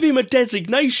 Give him a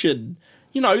designation.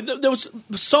 You know, there was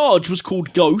Sarge was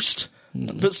called Ghost.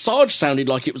 But Sarge sounded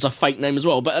like it was a fake name as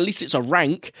well, but at least it's a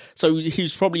rank, so he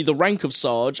was probably the rank of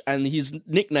Sarge, and his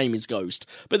nickname is Ghost.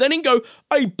 But they didn't go,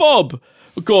 hey, Bob!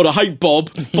 Oh, God, I hate Bob.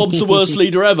 Bob's the worst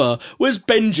leader ever. Where's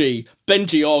Benji?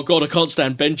 Benji, oh, God, I can't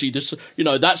stand Benji. This,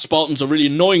 that Spartan's a really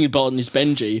annoying Spartan, is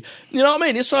Benji. You know what I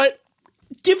mean? It's like,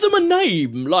 give them a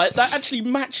name, like, that actually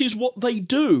matches what they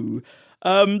do.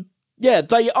 Yeah,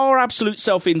 they are absolute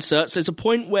self-inserts. There's a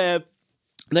point where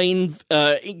they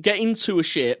get into a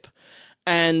ship,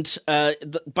 and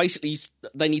basically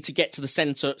they need to get to the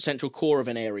central core of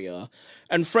an area.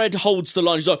 And Fred holds the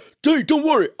line. He's like, "Dude, don't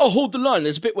worry, I'll hold the line."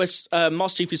 There's a bit where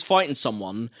Master Chief is fighting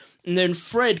someone, and then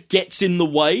Fred gets in the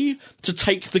way to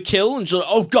take the kill, and she's like,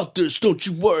 "Oh, got this, don't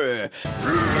you worry."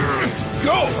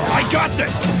 Go! I got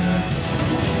this!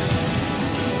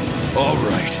 All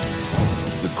right.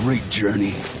 The great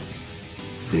journey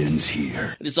ends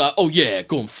here. And it's like, "Oh yeah,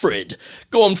 go on, Fred.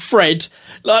 Go on, Fred."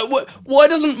 Like, why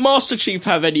doesn't Master Chief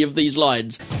have any of these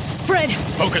lines? Fred!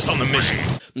 Focus on the mission.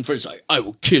 And Fred's like, "I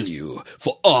will kill you,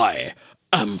 for I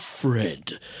am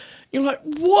Fred." You're like,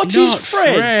 what is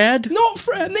Fred? Not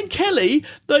Fred. And then Kelly,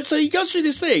 so he goes through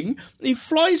this thing, he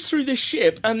flies through this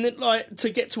ship, and then, like, to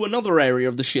get to another area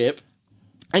of the ship,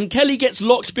 and Kelly gets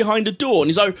locked behind a door, and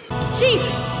he's like, Chief!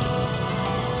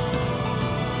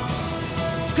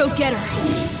 Go get her.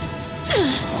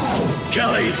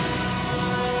 Kelly!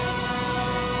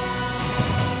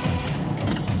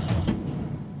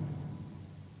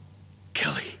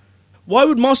 Kelly. why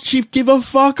would Master Chief give a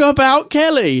fuck about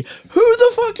Kelly? Who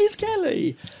the fuck is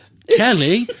Kelly?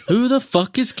 Kelly? Who the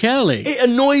fuck is Kelly? It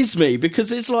annoys me because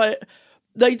it's like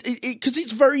because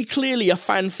it's very clearly a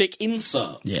fanfic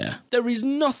insert. Yeah. There is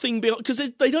nothing because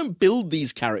they don't build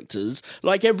these characters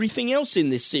like everything else in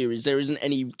this series. There isn't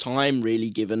any time really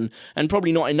given, and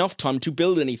probably not enough time to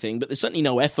build anything, but there's certainly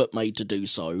no effort made to do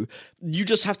so. You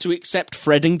just have to accept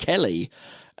Fred and Kelly.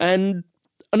 And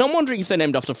I'm wondering if they're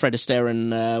named after Fred Astaire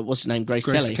and what's his name? Grace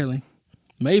Kelly.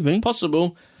 Maybe.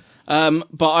 Possible.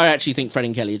 But I actually think Fred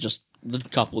and Kelly are just the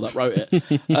couple that wrote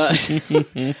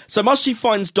it. So Master Chief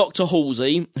finds Dr.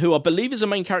 Halsey, who I believe is a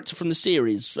main character from the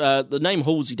series. The name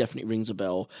Halsey definitely rings a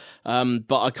bell,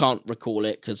 but I can't recall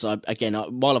it because,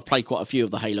 while I've played quite a few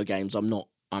of the Halo games, I'm not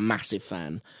a massive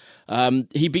fan.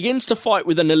 He begins to fight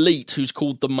with an elite who's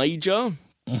called the Major.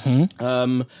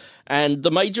 Mm-hmm. And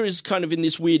the Major is kind of in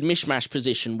this weird mishmash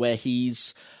position where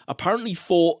he's apparently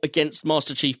fought against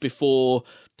Master Chief before.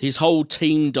 His whole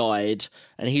team died,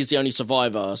 and he's the only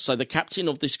survivor. So the captain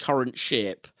of this current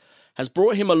ship has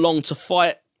brought him along to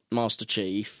fight Master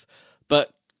Chief,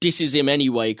 but disses him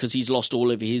anyway because he's lost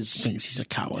all of his... Thinks he's a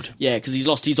coward. Yeah, because he's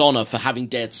lost his honour for having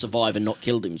dared survive and not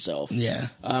killed himself. Yeah.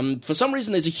 For some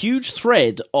reason, there's a huge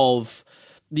thread of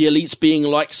the elites being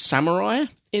like samurai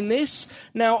in this.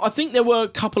 Now, I think there were a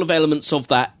couple of elements of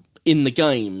that in the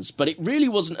games, but it really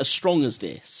wasn't as strong as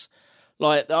this.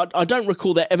 Like, I don't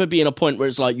recall there ever being a point where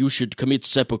it's like, you should commit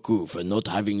seppuku for not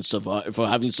having survived,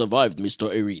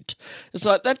 Mr. Elite. It's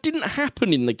like, that didn't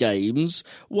happen in the games.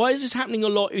 Why is this happening a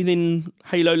lot in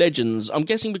Halo Legends? I'm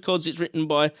guessing because it's written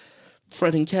by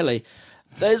Fred and Kelly.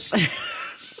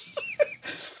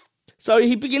 So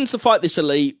he begins to fight this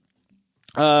elite,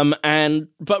 but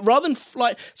rather than,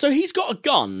 so he's got a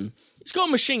gun. He's got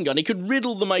a machine gun. He could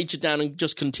riddle the Major down and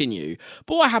just continue.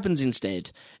 But what happens instead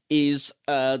is,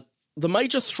 the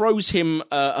Major throws him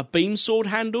a beam sword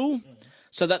handle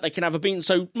so that they can have a beam.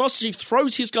 So Master Chief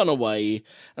throws his gun away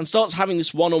and starts having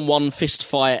this one-on-one fist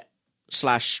fight /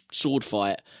 sword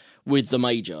fight with the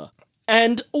Major.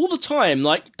 And all the time,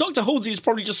 like, Dr. Halsey is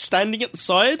probably just standing at the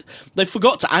side. They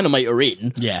forgot to animate her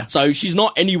in. Yeah. So she's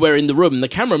not anywhere in the room. The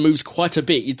camera moves quite a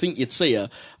bit. You'd think you'd see her.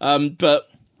 But...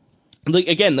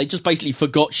 again, they just basically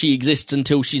forgot she exists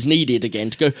until she's needed again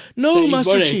to go, no,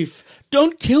 Master Chief,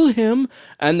 don't kill him.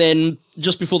 And then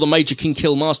just before the Major can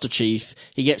kill Master Chief,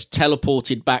 he gets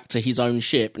teleported back to his own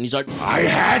ship. And he's like, I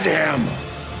had him!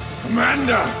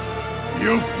 Commander,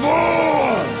 you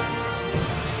fool!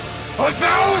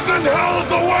 1,000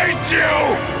 hells await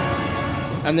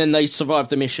you! And then they survive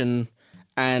the mission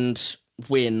and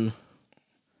win.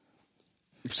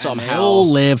 Somehow. And they all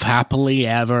live happily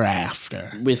ever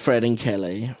after. With Fred and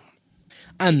Kelly.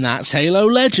 And that's Halo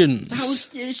Legends.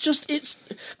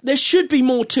 There should be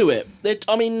more to it.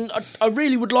 I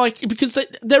really would like, because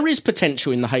there is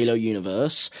potential in the Halo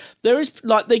universe. There is,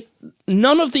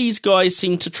 none of these guys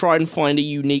seem to try and find a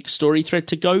unique story thread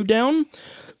to go down.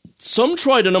 Some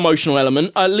tried an emotional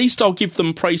element. At least I'll give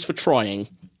them praise for trying.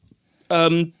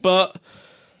 But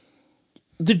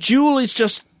the duel is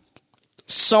just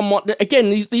somewhat,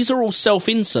 again, these are all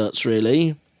self-inserts,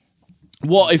 really.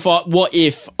 What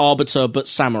if Arbiter but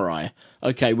Samurai?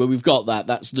 Okay, well, we've got that.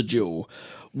 That's the duel.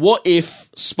 What if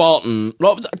Spartan...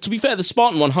 to be fair, the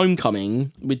Spartan one,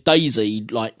 Homecoming, with Daisy,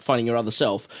 finding her other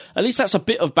self, at least that's a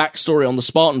bit of backstory on the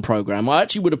Spartan program. I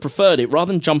actually would have preferred it,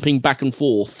 rather than jumping back and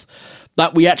forth,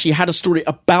 that we actually had a story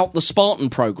about the Spartan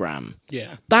program.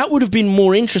 Yeah. That would have been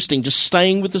more interesting, just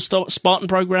staying with the Spartan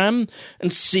program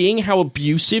and seeing how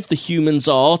abusive the humans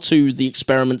are to the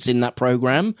experiments in that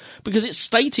program, because it's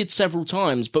stated several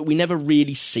times, but we never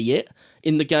really see it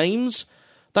in the games.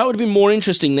 That would have been more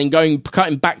interesting than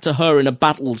cutting back to her in a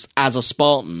battle as a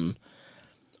Spartan.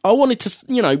 I wanted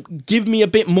to, give me a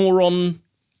bit more on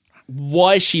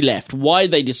why she left, why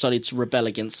they decided to rebel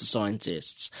against the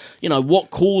scientists. What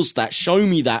caused that? Show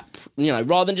me that,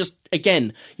 rather than just,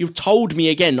 again, you've told me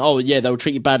again, oh yeah, they were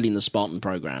treated badly in the Spartan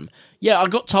program. Yeah, I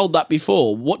got told that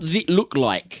before. What does it look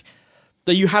like?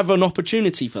 That you have an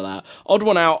opportunity for that. Odd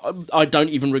One Out, I don't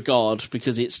even regard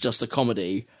because it's just a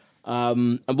comedy.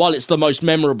 And while it's the most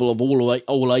memorable of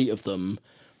all eight of them,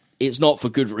 it's not for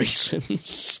good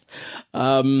reasons.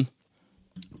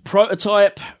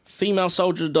 Prototype, female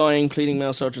soldier dying, pleading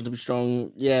male soldier to be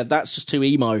strong. Yeah, that's just too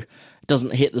emo. It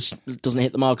doesn't hit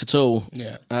the mark at all.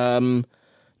 Yeah.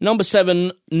 Number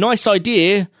 7, nice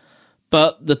idea,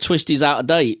 but the twist is out of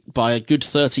date by a good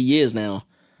 30 years now.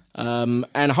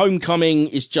 And Homecoming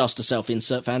is just a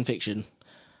self-insert fanfiction.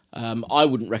 I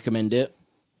wouldn't recommend it.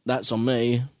 That's on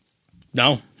me.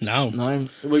 No. Have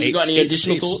you got any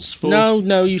additional thoughts?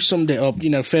 No, you summed it up.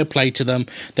 Fair play to them.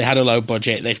 They had a low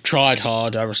budget. They've tried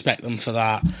hard. I respect them for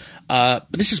that.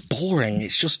 But this is boring.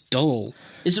 It's just dull.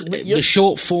 The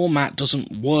short format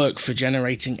doesn't work for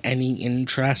generating any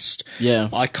interest. Yeah.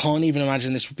 I can't even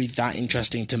imagine this would be that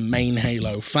interesting to main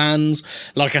Halo fans.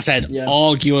 Like I said,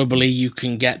 arguably you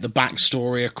can get the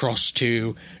backstory across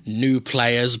to new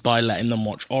players by letting them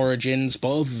watch Origins,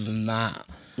 but other than that...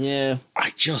 Yeah,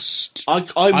 I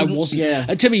wasn't. Yeah.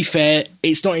 And to be fair,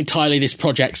 it's not entirely this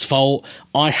project's fault.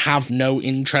 I have no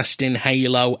interest in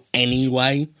Halo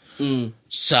anyway,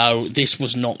 so this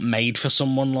was not made for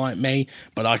someone like me.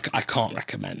 But I can't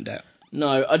recommend it.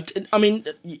 No, I mean,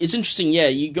 it's interesting. Yeah,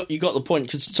 you got the point,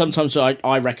 because sometimes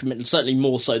I recommend, certainly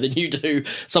more so than you do,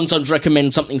 sometimes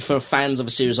recommend something for fans of a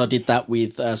series. I did that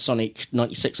with Sonic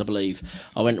 96, I believe.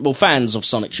 I went, well, fans of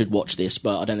Sonic should watch this,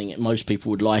 but I don't think most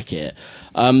people would like it.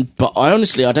 But I don't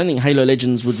think Halo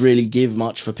Legends would really give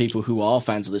much for people who are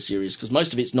fans of the series, because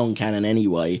most of it's non-canon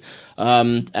anyway.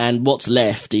 And what's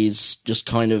left is just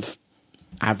kind of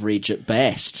average at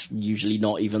best, usually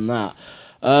not even that.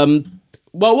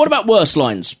 Well, what about worst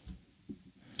lines?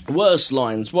 Worst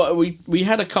lines. What we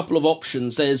had a couple of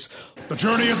options. There's the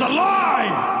journey is a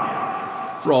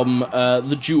lie from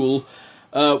The Duel.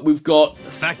 We've got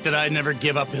the fact that I never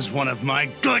give up is one of my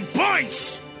good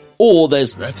points. Or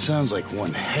there's that sounds like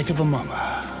one heck of a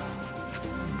mama.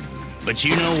 But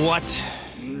you know what?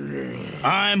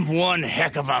 I'm one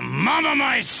heck of a mama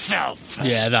myself.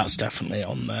 Yeah, that's definitely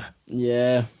on there.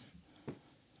 Yeah,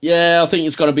 I think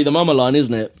it's got to be the mama line,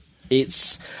 isn't it?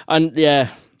 And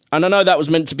I know that was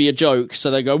meant to be a joke, so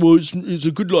they go, well, it's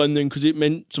a good line then because it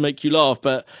meant to make you laugh,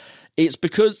 but it's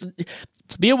because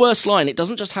to be a worse line, it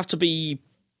doesn't just have to be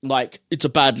like it's a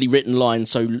badly written line,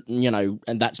 so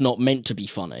and that's not meant to be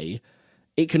funny.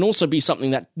 It can also be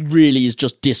something that really is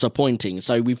just disappointing.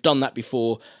 So we've done that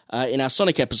before in our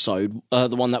Sonic episode.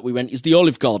 The one that we went is the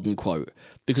Olive Garden quote,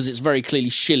 because it's very clearly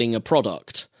shilling a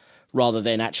product rather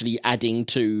than actually adding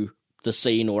to the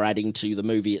scene or adding to the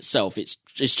movie itself. It's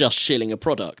just shilling a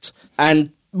product.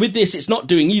 And with this, it's not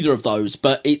doing either of those,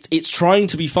 but it's trying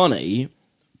to be funny,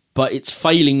 but it's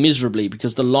failing miserably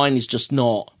because the line is just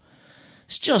not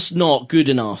good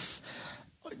enough.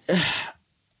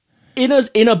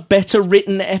 In a better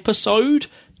written episode,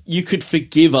 you could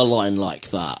forgive a line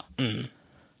like that.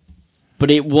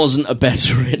 But it wasn't a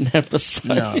better written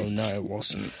episode. No, it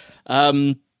wasn't.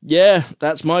 Yeah,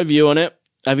 that's my view on it.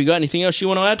 Have you got anything else you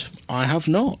want to add? I have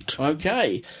not.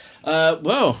 Okay.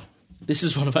 Well, this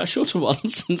is one of our shorter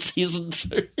ones in Season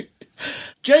 2.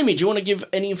 Jamie, do you want to give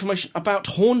any information about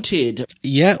Haunted?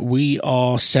 Yeah, we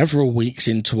are several weeks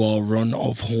into our run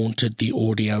of Haunted, the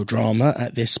audio drama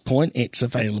at this point. It's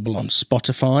available on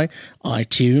Spotify,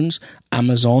 iTunes,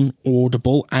 Amazon,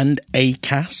 Audible, and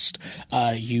Acast.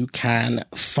 You can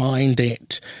find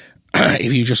it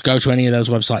if you just go to any of those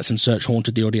websites and search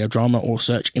Haunted the Audio Drama or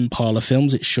search Impala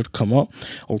Films, it should come up.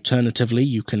 Alternatively,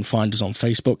 you can find us on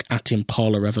Facebook at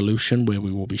Impala Revolution, where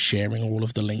we will be sharing all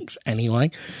of the links anyway.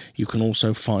 You can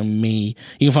also find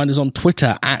us on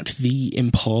Twitter at The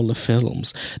Impala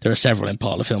Films. There are several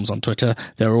Impala Films on Twitter.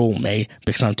 They're all me,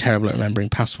 because I'm terrible at remembering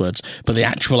passwords. But the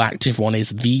actual active one is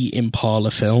The Impala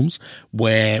Films,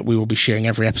 where we will be sharing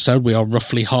every episode. We are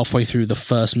roughly halfway through the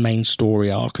first main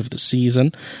story arc of the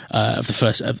season. Of the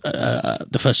first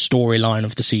storyline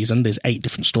of the season. There's 8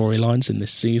 different storylines in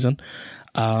this season,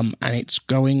 and it's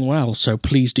going well. So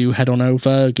please do head on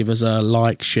over, give us a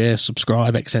like, share,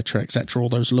 subscribe, etc., all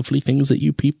those lovely things that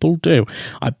you people do.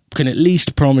 I can at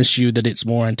least promise you that it's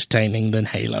more entertaining than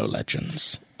Halo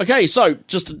Legends. Okay, so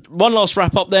just one last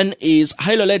wrap up then is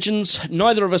Halo Legends.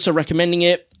 Neither of us are recommending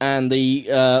it, and the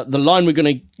line we're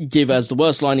going to give as the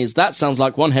worst line is, that sounds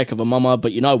like one heck of a mama,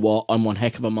 but you know what? I'm one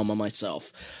heck of a mama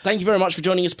myself. Thank you very much for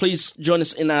joining us. Please join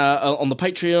us in on the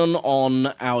Patreon, on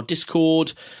our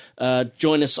Discord.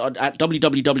 Join us at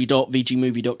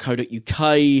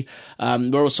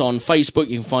www.vgmovie.co.uk. We're also on Facebook.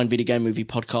 You can find Video Game Movie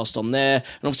Podcast on there.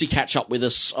 And obviously catch up with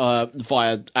us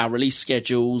via our release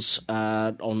schedules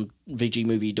on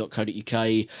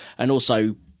vgmovie.co.uk. And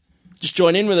also just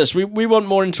join in with us. We want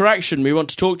more interaction. We want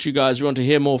to talk to you guys. We want to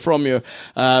hear more from you.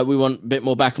 We want a bit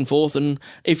more back and forth. And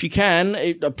if you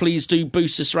can, please do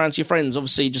boost this around to your friends.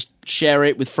 Obviously, just share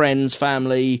it with friends,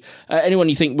 family, anyone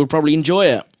you think will probably enjoy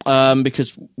it.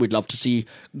 Because we'd love to see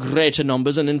greater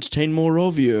numbers and entertain more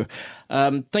of you.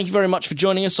 Thank you very much for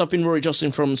joining us. I've been Rory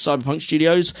Jocelyn from Cyberpunk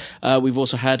Studios. We've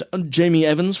also had Jamie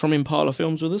Evans from Impala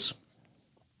Films with us.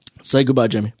 Say goodbye,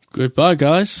 Jamie. Goodbye,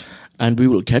 guys. And we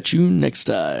will catch you next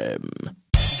time.